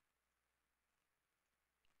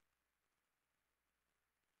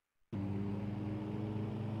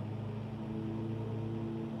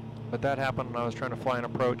 But that happened when I was trying to fly an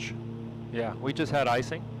approach. Yeah, we just had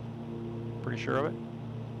icing. Pretty sure of it.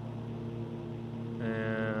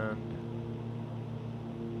 And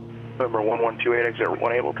November 1128, exit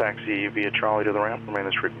 1 able, taxi via Charlie to the ramp, remain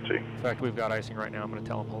this frequency. In fact, we've got icing right now. I'm going to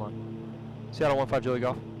tell them, hold on. Seattle 15 Julie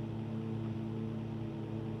Golf.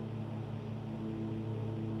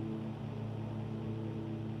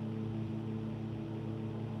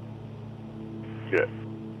 Yeah.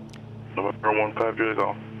 November 15 Julie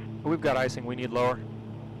Golf. We've got icing. We need lower.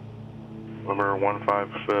 November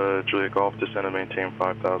 15 Julia Golf, descend and maintain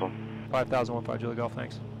 5,000. 5,000, 15 Julia Golf,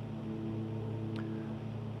 thanks.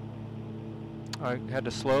 I had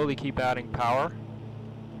to slowly keep adding power.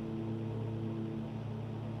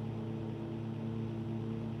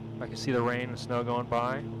 I can see the rain and snow going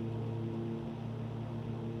by.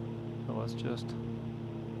 So let's just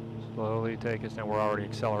slowly take us down. We're already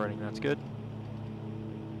accelerating, that's good.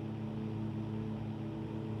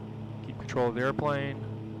 Keep control of the airplane.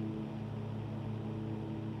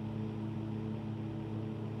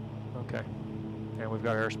 Okay, and we've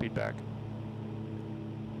got airspeed back.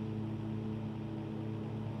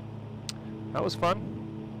 That was fun.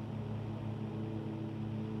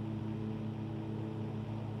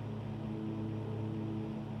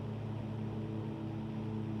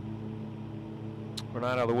 We're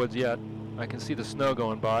not out of the woods yet. I can see the snow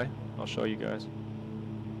going by. I'll show you guys.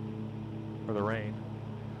 Or the rain.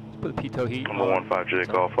 Let's put the pitot heat. Number 15 Julia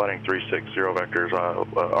Golf, flighting 360 vectors,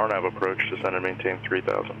 RNAV approach, descend and maintain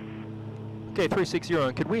 3,000. Okay, 360,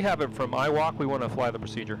 and could we have it from IWAC? We want to fly the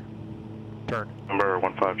procedure. Turn. Number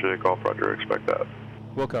 15 Julia Golf, roger, expect that.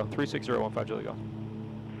 Wilco, 360, 15 Julia Golf.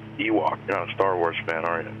 Ewok, you're not a Star Wars fan,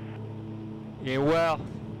 are you? Yeah, well,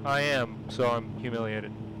 I am, so I'm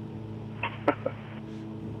humiliated.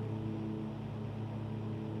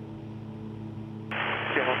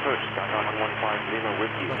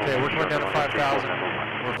 Okay, we're coming down to 5,000.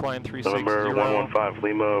 We're flying 360. November 115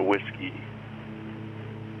 Lima Whiskey.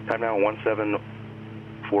 Time now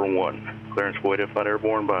 1741. Clearance voided, flight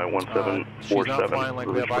airborne by 1747. She's not flying like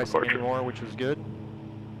we have icing anymore, which is good.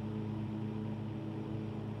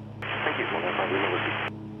 Thank you, 115 Lima Whiskey.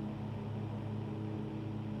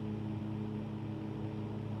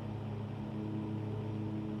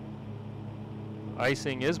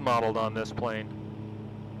 Icing is modeled on this plane.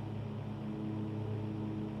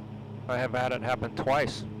 I have had it happen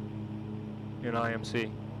twice in IMC.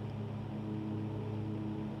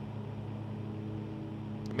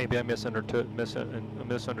 Maybe I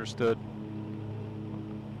misunderstood.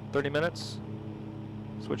 30 minutes.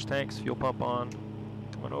 Switch tanks, fuel pump on.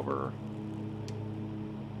 Coming over.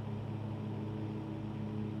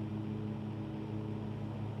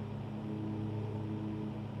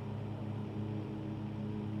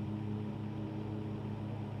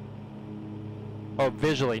 Oh,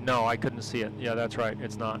 visually, no, I couldn't see it. Yeah, that's right,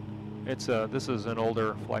 it's not. It's this is an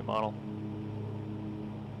older flight model.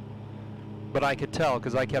 But I could tell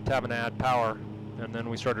because I kept having to add power, and then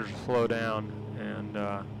we started to slow down, and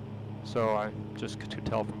so I just could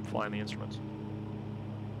tell from flying the instruments.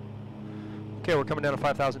 Okay, we're coming down to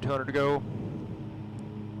 5,200 to go.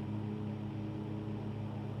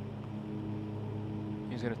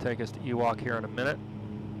 He's going to take us to Ewok here in a minute.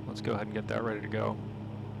 Let's go ahead and get that ready to go.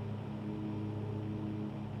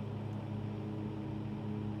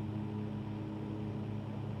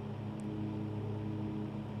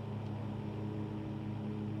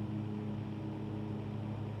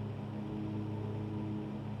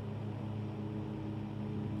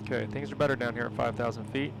 Okay, things are better down here at 5,000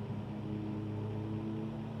 feet.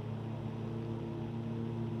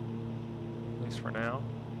 At least for now.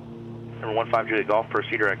 Number 15 Juliet Golf,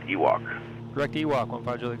 proceed direct Ewok. Direct Ewok,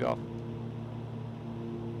 15 Juliet Golf.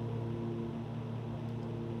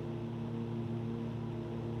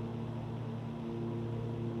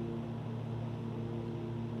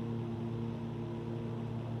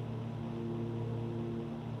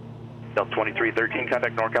 Delta 2313,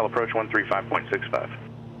 contact NorCal approach 135.65.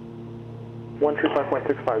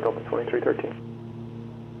 135.65, Delta 2313.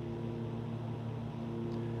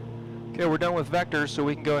 Okay, we're done with vectors, so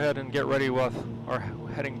we can go ahead and get ready with our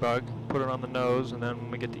heading bug, put it on the nose, and then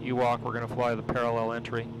when we get to Ewok, we're going to fly the parallel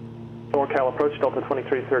entry. NorCal approach, Delta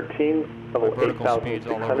 2313, level vertical speeds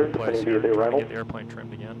all over 8,600, the place descending here, via the trying to arrival. get the airplane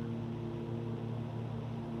trimmed again.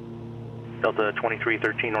 Delta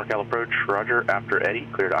 2313, NorCal approach, roger, after Eddie,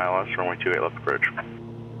 cleared ILS, runway 28 left approach.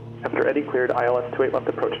 After Eddie, cleared ILS 28 left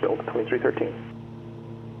approach, Delta 2313.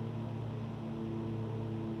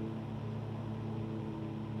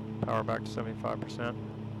 Power back to 75%.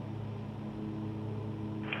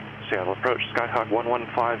 Seattle approach, Skyhawk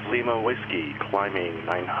 115 Lima Whiskey, climbing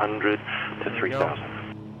 900 to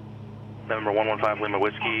 3,000. Number 115 Lima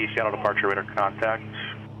Whiskey, Seattle departure, radar contact.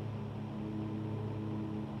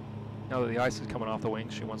 Now that the ice is coming off the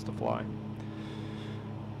wings, she wants to fly.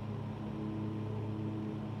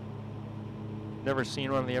 Never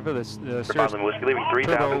seen one of the ever. The Cirrus Lima Whiskey, leaving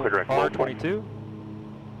 3,000, clear direct R22.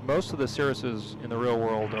 Most of the Cirruses in the real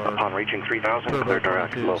world are upon reaching 3,000, clear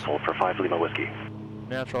direct local for 5 Lima Whiskey.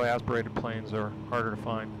 Naturally aspirated planes are harder to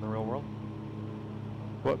find in the real world.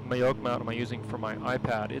 What yoke mount am I using for my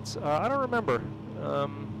iPad? It's, I don't remember.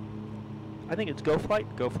 I think it's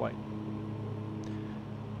GoFlight.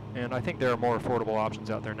 And I think there are more affordable options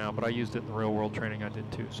out there now, but I used it in the real world training I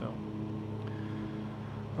did too, so.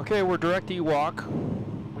 Okay, we're direct Ewok.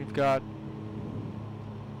 We've got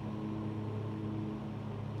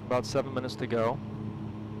about 7 minutes to go.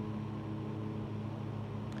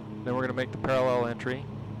 Then we're going to make the parallel entry.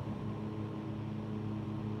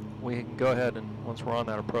 We can go ahead and, once we're on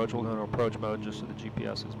that approach, we'll go into approach mode just so the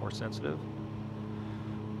GPS is more sensitive.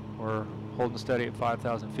 We're holding steady at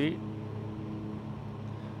 5,000 feet.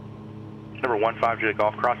 Number 15 Juliet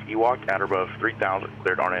Golf, cross Ewok, at or above 3,000,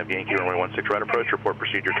 cleared RNAV Yankee, runway 16 right approach, report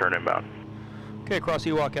procedure, turn inbound. Okay, cross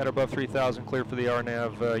Ewok, at or above 3,000, cleared for the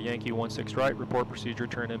RNAV Yankee 16 right, report procedure,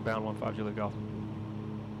 turn inbound, 15 Juliet Golf.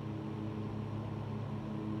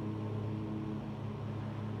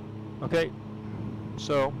 Okay,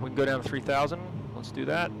 so we can go down to 3,000. Let's do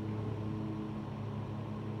that.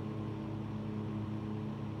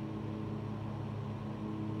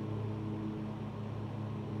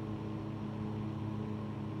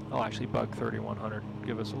 I'll actually bug 3,100,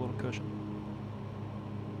 give us a little cushion.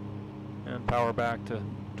 And power back to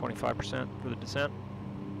 25% for the descent.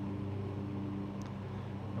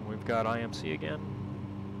 And we've got IMC again.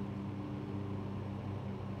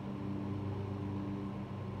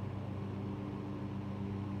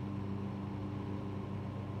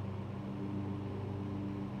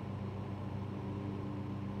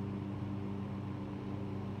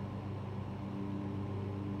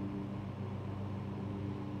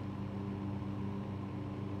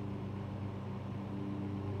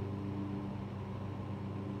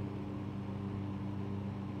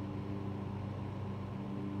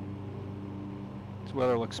 This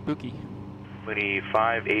weather looks spooky. Winnie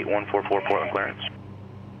 58144, Portland clearance.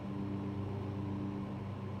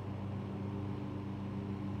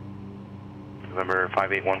 November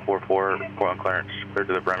 58144, Portland clearance. Clear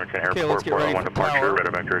to the Bremerton Airport, Portland 1 departure,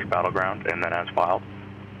 radar vector is battleground, and then as filed.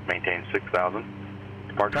 Maintain 6,000.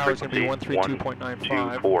 Departure frequency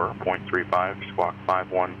 124.35, squawk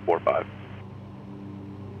 5145.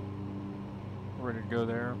 We're ready to go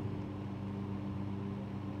there.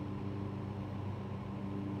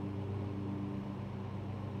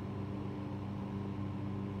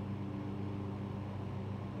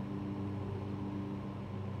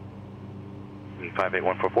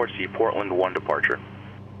 58144, see Portland 1 departure.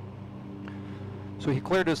 So he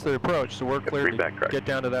cleared us the approach, so we're clear to get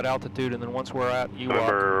down to that altitude, and then once we're at EWAC...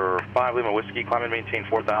 November 5 Lima Whiskey, climb and maintain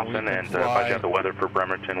 4,000, and advise you have the weather for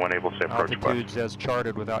Bremerton when able to say approach. Altitudes as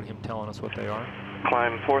charted without him telling us what they are.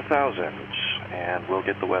 Climb 4,000, and we'll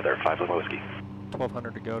get the weather, 5 Lima Whiskey.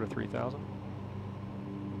 1,200 to go to 3,000.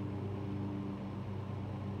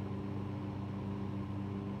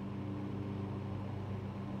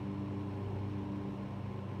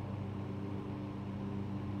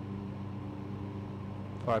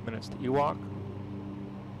 Five minutes to EWAC.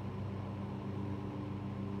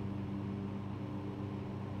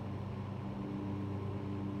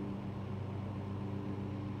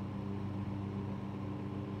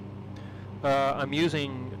 I'm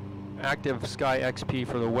using Active Sky XP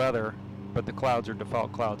for the weather, but the clouds are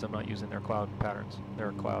default clouds. I'm not using their cloud patterns,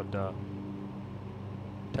 their cloud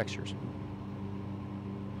textures.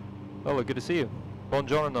 Oh, good to see you.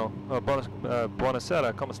 Buongiorno.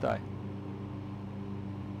 Buonasera. Come stai?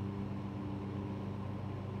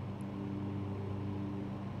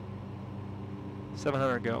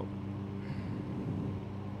 $700 go.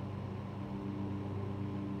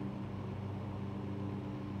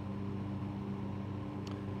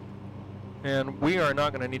 And we are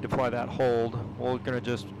not going to need to fly that hold. We'll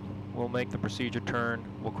make the procedure turn.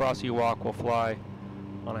 We'll cross EWAC. We'll fly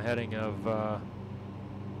on a heading of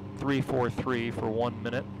 343 for 1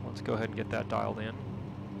 minute. Let's go ahead and get that dialed in.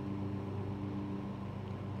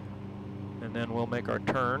 And then we'll make our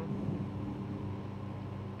turn.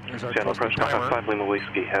 Channel Press 5 Lima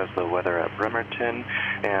Whiskey has the weather at Bremerton,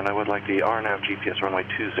 and I would like the RNAV GPS runway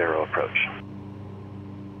 20 approach.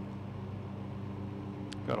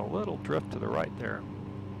 Got a little drift to the right there.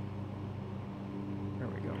 There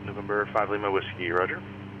we go. November 5 Lima Whiskey, roger.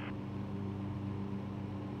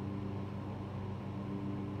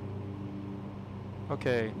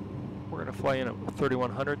 Okay, we're going to fly in at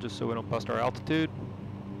 3,100 just so we don't bust our altitude.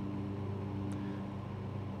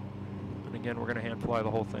 Again, we're going to hand fly the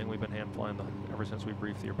whole thing. We've been hand flying ever since we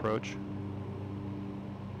briefed the approach.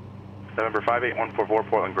 November 58144,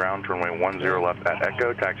 Portland ground, runway 10 left at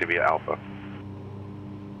Echo, taxi via Alpha.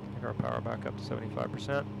 Take our power back up to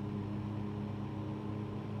 75%.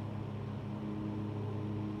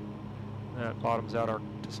 That bottoms out our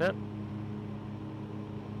descent.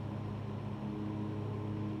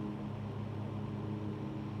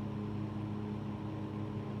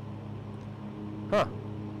 Huh.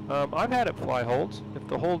 I've had it fly holds. If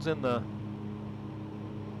the hold's in the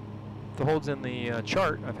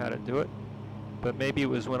chart, I've had it do it. But maybe it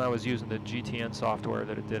was when I was using the GTN software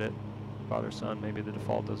that it did it. Father son, maybe the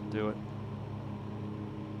default doesn't do it.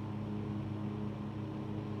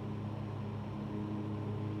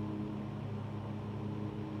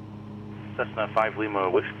 Cessna 5 Lima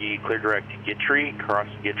Whiskey, clear direct to Gittree, cross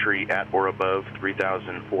Gittree at or above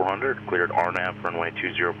 3,400, cleared RNAV, runway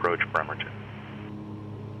 20 approach Bremerton.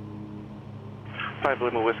 5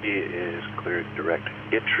 Lima Whiskey is cleared direct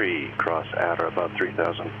Gittree, cross at or above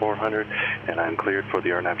 3,400, and I'm cleared for the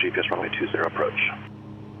RNAV GPS runway 20 approach.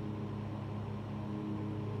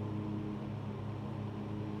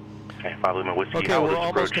 Okay, 5 Lima Whiskey. Okay, we're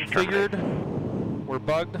almost configured. We're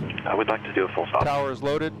bugged. I would like to do a full stop. Tower is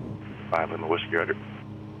loaded. 5 Lima Whiskey, roger.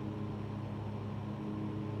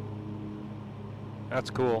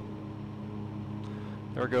 That's cool.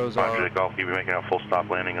 There goes Roger, our... Golf, you'll be making a full stop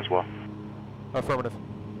landing as well. Affirmative.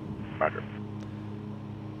 Roger.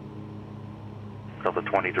 Delta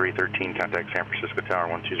 2313, contact San Francisco Tower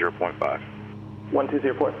 120.5.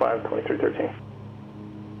 120.5, 2313.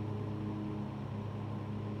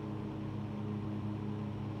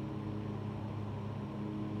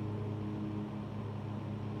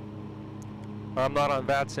 I'm not on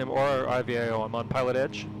VATSIM or IVAO. I'm on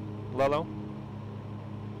PilotEdge. Lelo?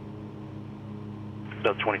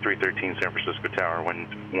 Delta 2313, San Francisco Tower, wind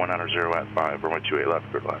 190 at 5, runway 28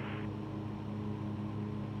 left, good left.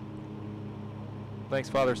 Thanks,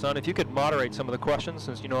 Father Son. If you could moderate some of the questions,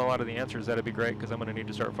 since you know a lot of the answers, that'd be great, because I'm going to need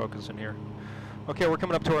to start focusing here. Okay, we're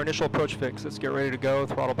coming up to our initial approach fix. Let's get ready to go.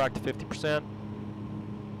 Throttle back to 50%.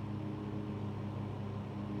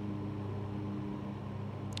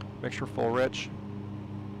 Make sure full rich.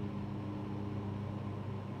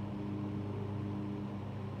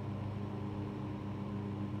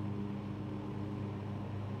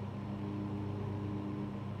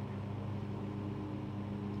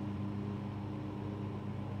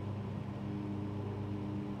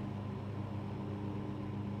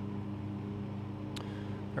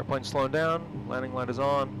 Airplane slowing down, landing light is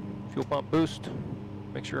on, fuel pump boost,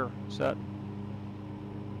 make sure set.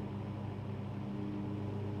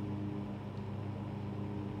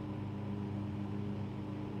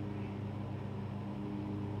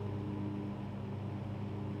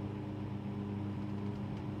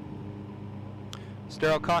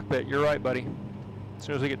 Sterile cockpit, you're right, buddy. As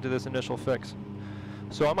soon as we get to this initial fix.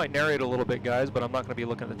 So I might narrate a little bit, guys, but I'm not going to be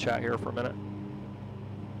looking at the chat here for a minute.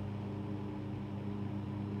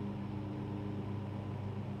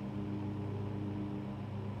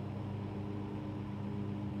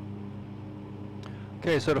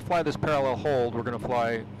 Okay, so to fly this parallel hold, we're going to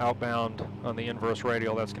fly outbound on the inverse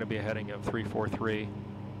radial. That's going to be a heading of 343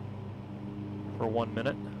 for 1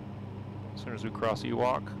 minute. As soon as we cross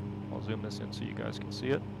Ewok, I'll zoom this in so you guys can see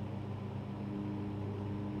it.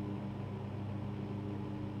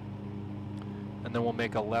 And then we'll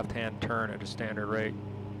make a left-hand turn at a standard rate.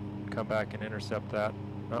 Come back and intercept that.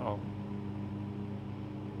 Uh-oh.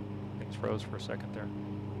 Things froze for a second there.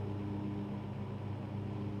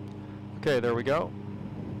 Okay, there we go.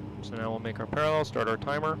 So now we'll make our parallel, start our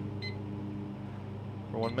timer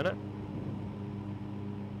for 1 minute.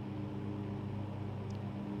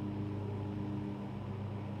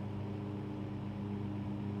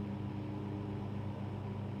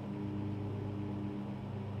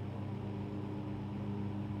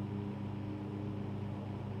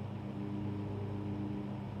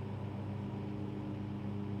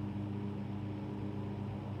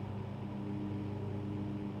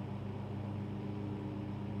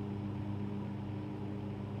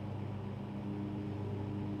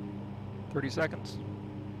 Thirty seconds.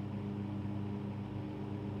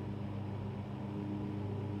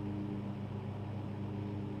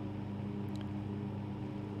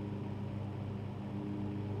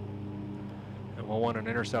 And we'll want an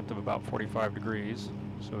intercept of about 45 degrees,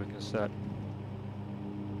 so we can set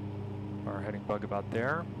our heading bug about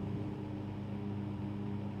there.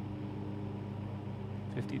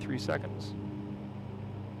 53 seconds.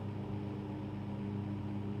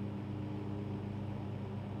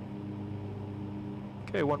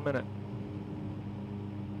 Okay, 1 minute.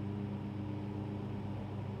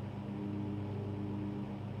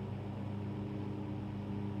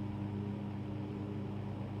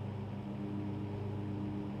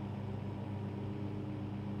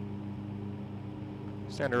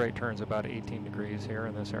 Standard rate turns about 18 degrees here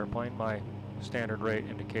in this airplane. My standard rate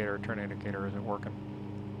indicator, turn indicator, isn't working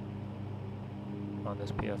on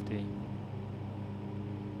this PFD.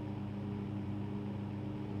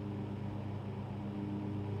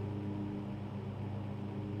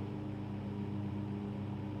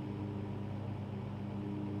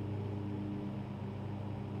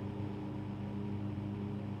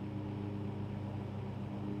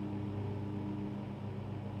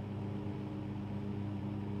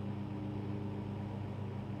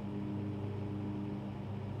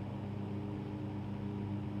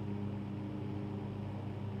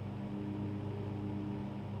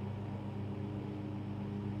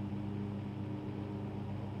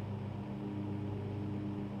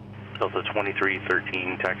 Delta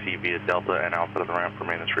 2313, taxi via Delta and Alpha to the ramp for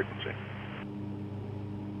maintenance frequency.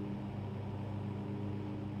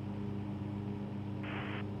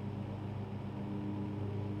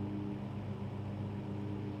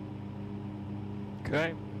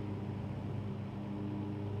 Okay.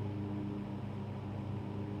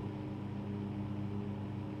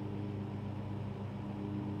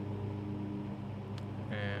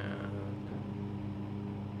 And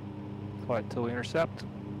flight till we intercept.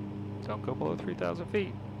 Don't go below 3,000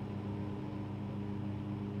 feet.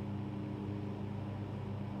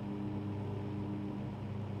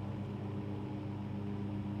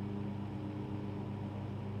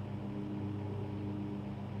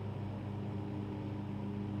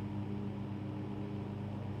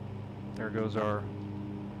 There goes our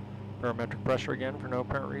barometric pressure again for no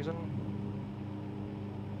apparent reason.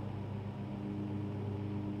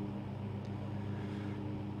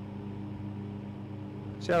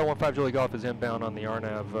 Seattle 15 Julie Golf is inbound on the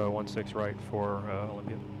RNAV 16 right for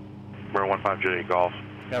Olympia. We're 15 Julie Golf.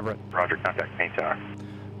 Everett. Roger, contact Paine Tower.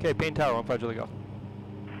 Okay, Paine Tower, 15 Julie Golf.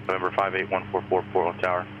 November 581444 Portland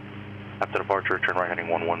Tower. After departure, turn right heading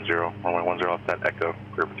 110. Runway 10 off that Echo,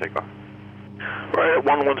 clear for takeoff. Right at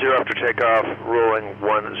 110 after takeoff, rolling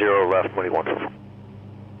 10 left, windy 124.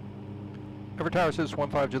 Everett Tower says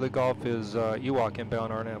 15 Julie Golf is Ewok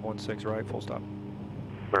inbound RNAV 16 right, full stop.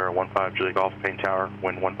 We're 15 Julie Golf, Paine Tower,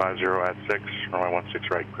 wind 150 at 6, runway 16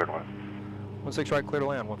 right, clear to land. 16 right, clear to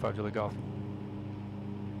land, 15 Julie Golf.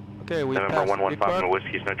 Okay, we November passed 115 in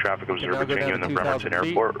Whiskey's no traffic observed between you and the Bremerton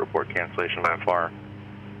Airport. Report cancellation land fire.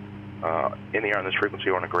 In the air on this frequency,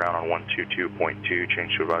 on the ground on 122.2,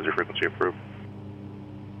 change to advisory frequency approved.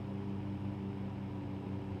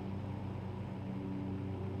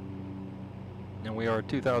 And we are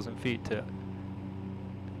 2,000 feet to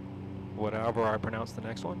whatever I pronounce the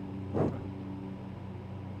next one.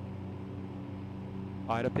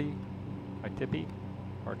 Itipi.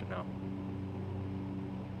 Hard to know.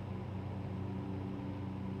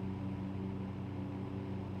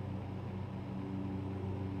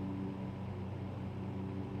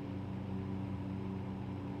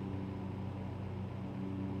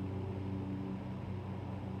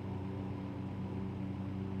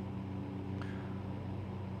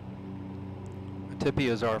 Tippy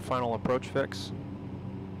is our final approach fix.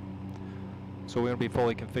 So we're going to be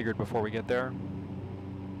fully configured before we get there.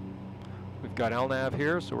 We've got LNAV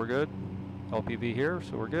here, so we're good. LPV here,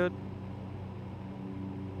 so we're good.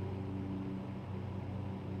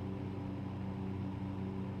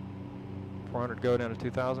 $400 go down to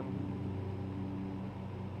 2,000.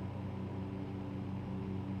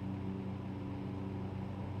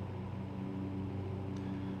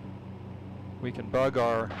 We can bug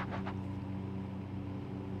our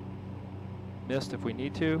missed if we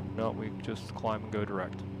need to. No, we just climb and go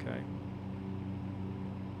direct. Okay.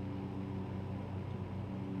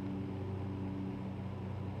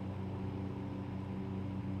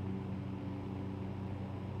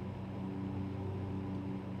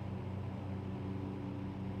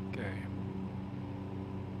 Okay.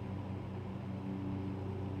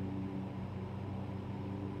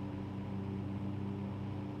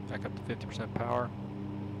 Back up to 50% power.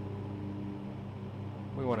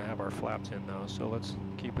 We want to have our flaps in though, so let's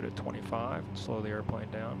keep it at 25 and slow the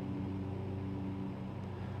airplane down.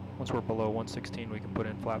 Once we're below 116, we can put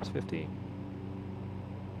in flaps 50.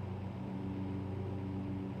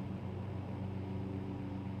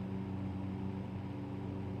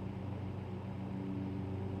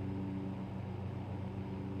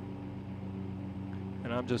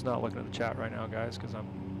 And I'm just not looking at the chat right now, guys, because I'm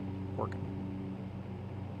working.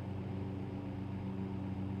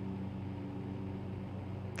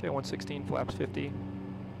 Okay, 116, flaps 50.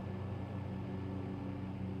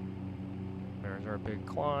 There's our big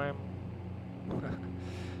climb.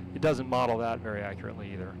 It doesn't model that very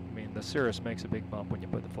accurately either. I mean, the Cirrus makes a big bump when you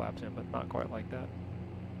put the flaps in, but not quite like that.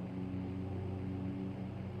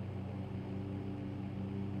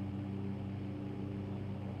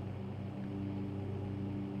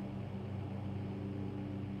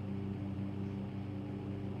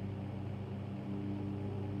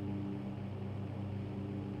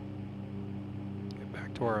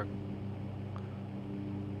 Or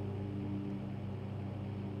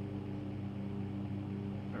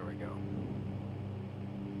there we go.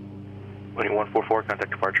 2144,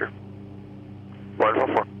 contact departure.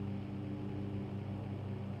 144.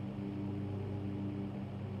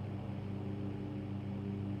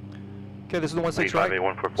 Okay, this is the 16 right.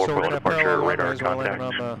 144, so we're going to parallel radar contact.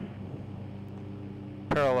 On the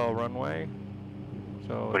parallel runway.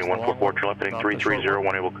 So 2144, turn left heading 330,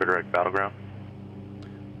 one able clear direct battleground.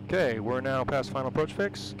 Okay, we're now past final approach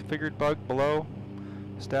fix. Configured, bug, below,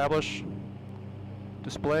 establish,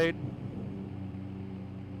 displayed.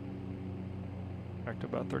 Back to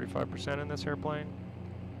about 35% in this airplane.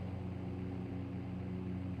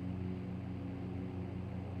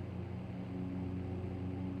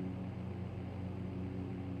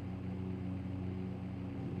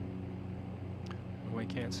 We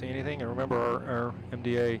can't see anything, and remember our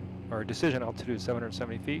MDA, our decision altitude is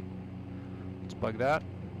 770 feet. Let's bug that.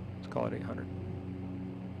 Let's call it 800.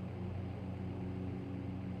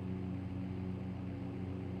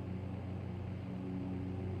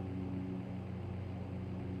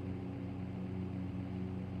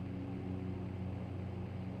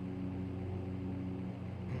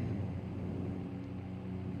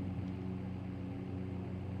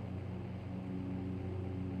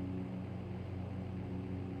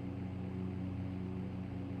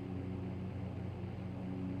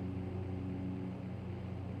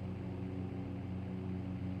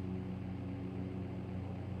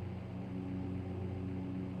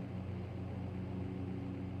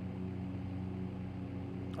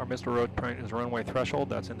 Our Mr. Road point is runway threshold,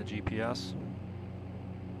 that's in the GPS.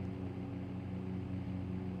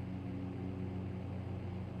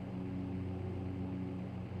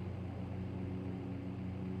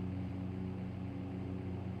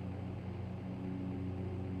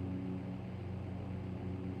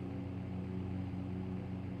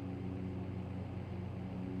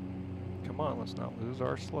 Come on, let's not lose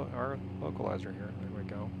our localizer here. There we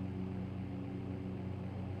go.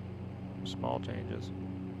 Small changes.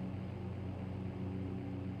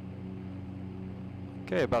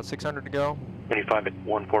 Okay, about 600 to go. 25 at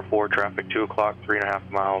 144, traffic 2 o'clock,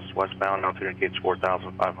 3.5 miles westbound, altitude indicates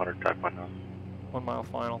 4,500, type 1 knots. 1 mile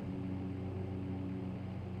final.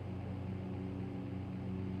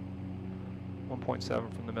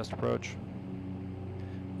 1.7 from the missed approach.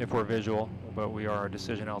 If we're visual, but we are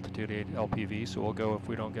decision altitude 8 LPV, so we'll go if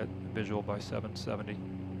we don't get visual by 770.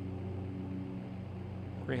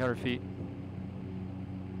 300 feet.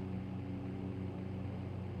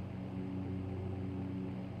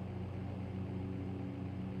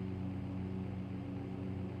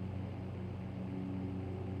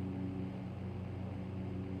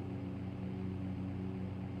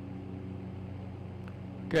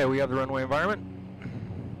 Okay, we have the runway environment.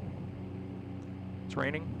 It's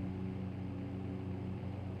raining.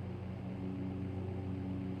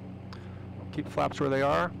 Keep the flaps where they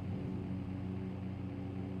are.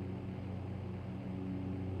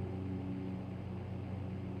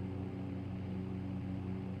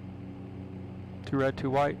 Two red, two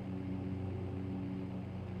white.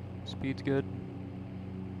 Speed's good.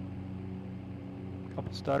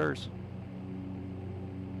 Couple stutters.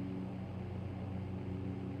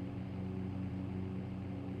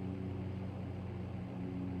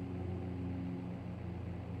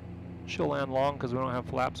 She'll land long because we don't have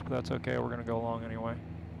flaps, but that's okay. We're going to go long anyway.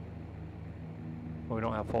 But we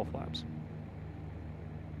don't have full flaps.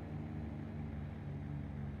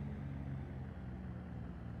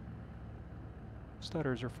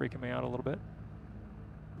 Stutters are freaking me out a little bit.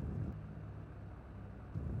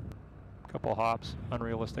 Couple hops,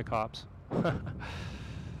 unrealistic hops.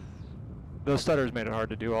 Those stutters made it hard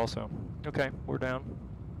to do also. Okay, we're down.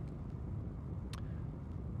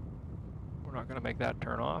 We're not going to make that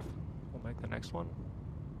turn off. We'll make the next one.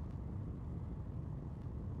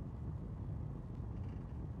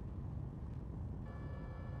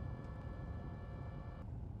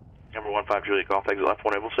 Number 15 Julie Golf, exit left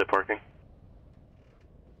 1 able, stay parking.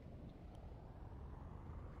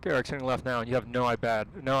 Okay, Eric's hitting left now, and you have no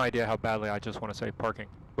idea how badly I just want to say parking.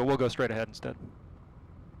 But we'll go straight ahead instead.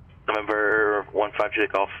 November 15 Julie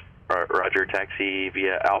Golf, roger, taxi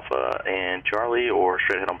via Alpha and Charlie, or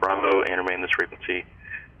straight ahead on Bravo and remain this frequency.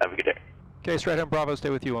 Have a good day. Okay, straight ahead on Bravo, stay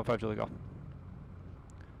with you, 15 Julie Golf.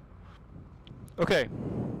 Okay.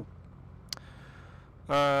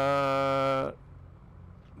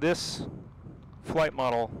 This flight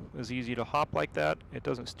model is easy to hop like that. It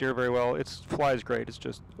doesn't steer very well. It flies great.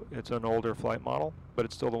 It's an older flight model, but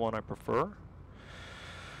it's still the one I prefer.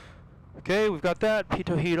 Okay, we've got that.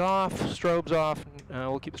 Pitot heat off, strobes off.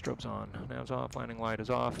 We'll keep the strobes on. Nav's off, landing light is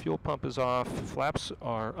off, fuel pump is off, flaps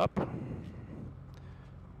are up.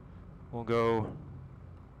 We'll go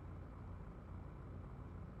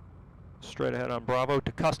straight ahead on Bravo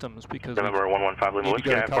to customs because November 115 Lima Whiskey,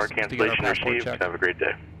 IFR cancellation received. Check. Have a great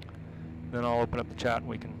day. Then I'll open up the chat and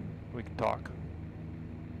we can talk.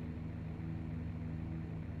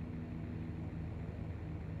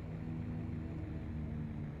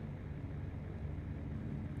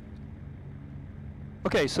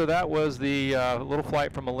 Okay, so that was the little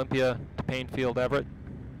flight from Olympia to Paine Field, Everett.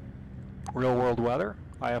 Real world weather,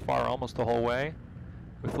 IFR almost the whole way.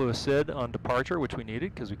 We flew a SID on departure, which we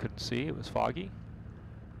needed because we couldn't see, it was foggy.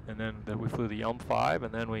 And then we flew the OLM 5,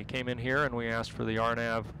 and then we came in here and we asked for the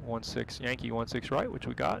RNAV 16, Yankee 16 right, which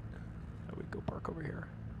we got. We go park over here.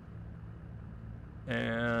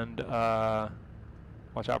 And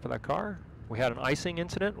watch out for that car. We had an icing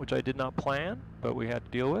incident, which I did not plan, but we had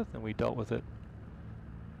to deal with, and we dealt with it.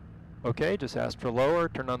 Okay, just asked for lower,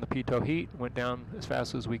 turned on the pitot heat, went down as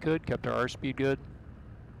fast as we could, kept our airspeed good,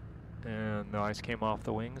 and the ice came off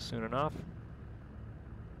the wings soon enough.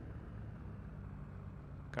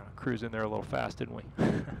 Kind of cruised in there a little fast, didn't we?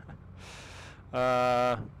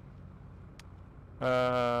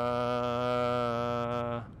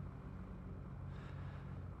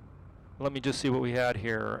 Let me just see what we had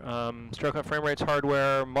here. Stroke on frame rates,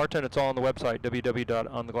 hardware. Martin, it's all on the website,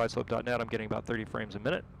 www.ontheglideslope.net. I'm getting about 30 frames a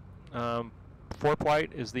minute.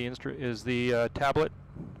 ForePlight is the tablet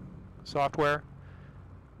software.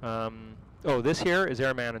 Oh, this here is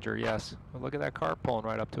Air Manager, yes. Well, look at that car pulling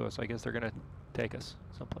right up to us. I guess they're going to take us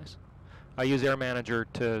someplace. I use Air Manager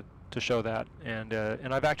to show that, and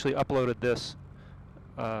I've actually uploaded this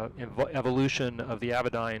evolution of the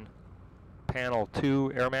Avidyne panel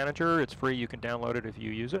to Air Manager. It's free. You can download it if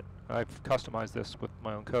you use it. I've customized this with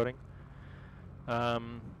my own coding.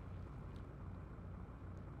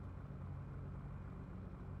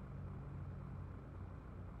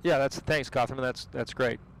 Yeah, thanks, Gotham. That's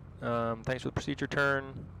great. Thanks for the procedure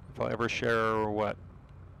turn. If I'll ever share or what.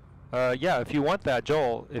 Yeah, if you want that,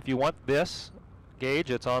 Joel, if you want this gauge,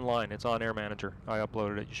 it's online. It's on Air Manager. I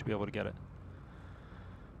uploaded it. You should be able to get it.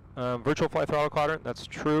 Virtual flight throttle quadrant, that's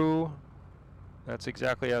true. That's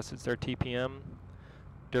exactly, yes, it's their TPM.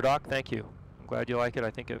 Dirdoc, thank you. I'm glad you like it. I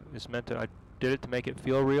think it's meant to, I did it to make it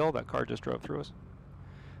feel real. That car just drove through us.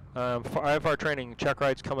 IFR training, check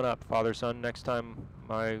rides coming up, father, son. Next time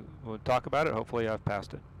I will talk about it, hopefully I've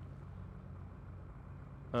passed it.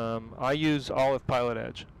 I use Olive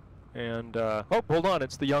PilotEdge. And, oh, hold on,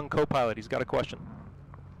 it's the young co-pilot. He's got a question.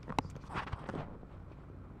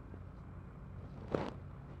 Let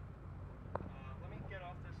me get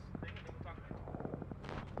off this thing and then we'll talk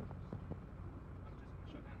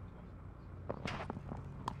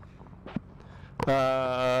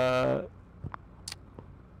about it.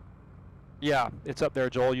 Yeah, it's up there,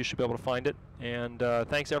 Joel. You should be able to find it. And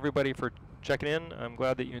thanks everybody for checking in. I'm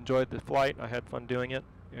glad that you enjoyed the flight. I had fun doing it,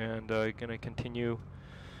 and going to continue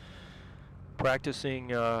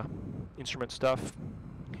practicing instrument stuff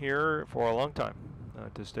here for a long time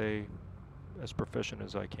to stay as proficient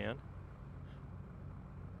as I can.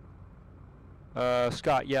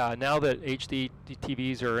 Scott, yeah, now that HD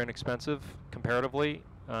TVs are inexpensive comparatively,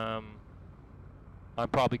 I'm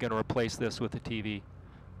probably going to replace this with a TV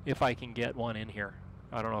if I can get one in here.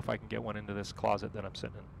 I don't know if I can get one into this closet that I'm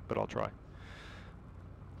sitting in, but I'll try.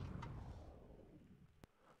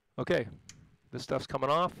 Okay, this stuff's coming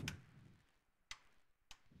off.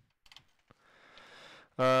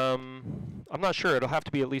 I'm not sure. It'll have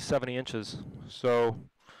to be at least 70 inches. So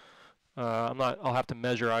I'll have to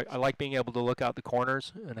measure. I like being able to look out the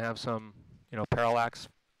corners and have some, parallax.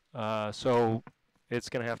 So it's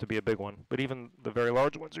going to have to be a big one. But even the very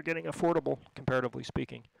large ones are getting affordable, comparatively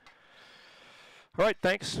speaking. All right,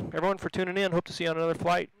 thanks everyone for tuning in. Hope to see you on another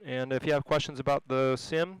flight. And if you have questions about the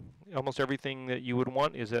sim, almost everything that you would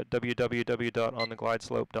want is at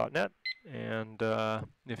www.ontheglideslope.net. And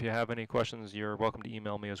if you have any questions, you're welcome to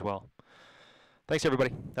email me as well. Thanks,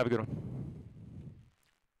 everybody. Have a good one.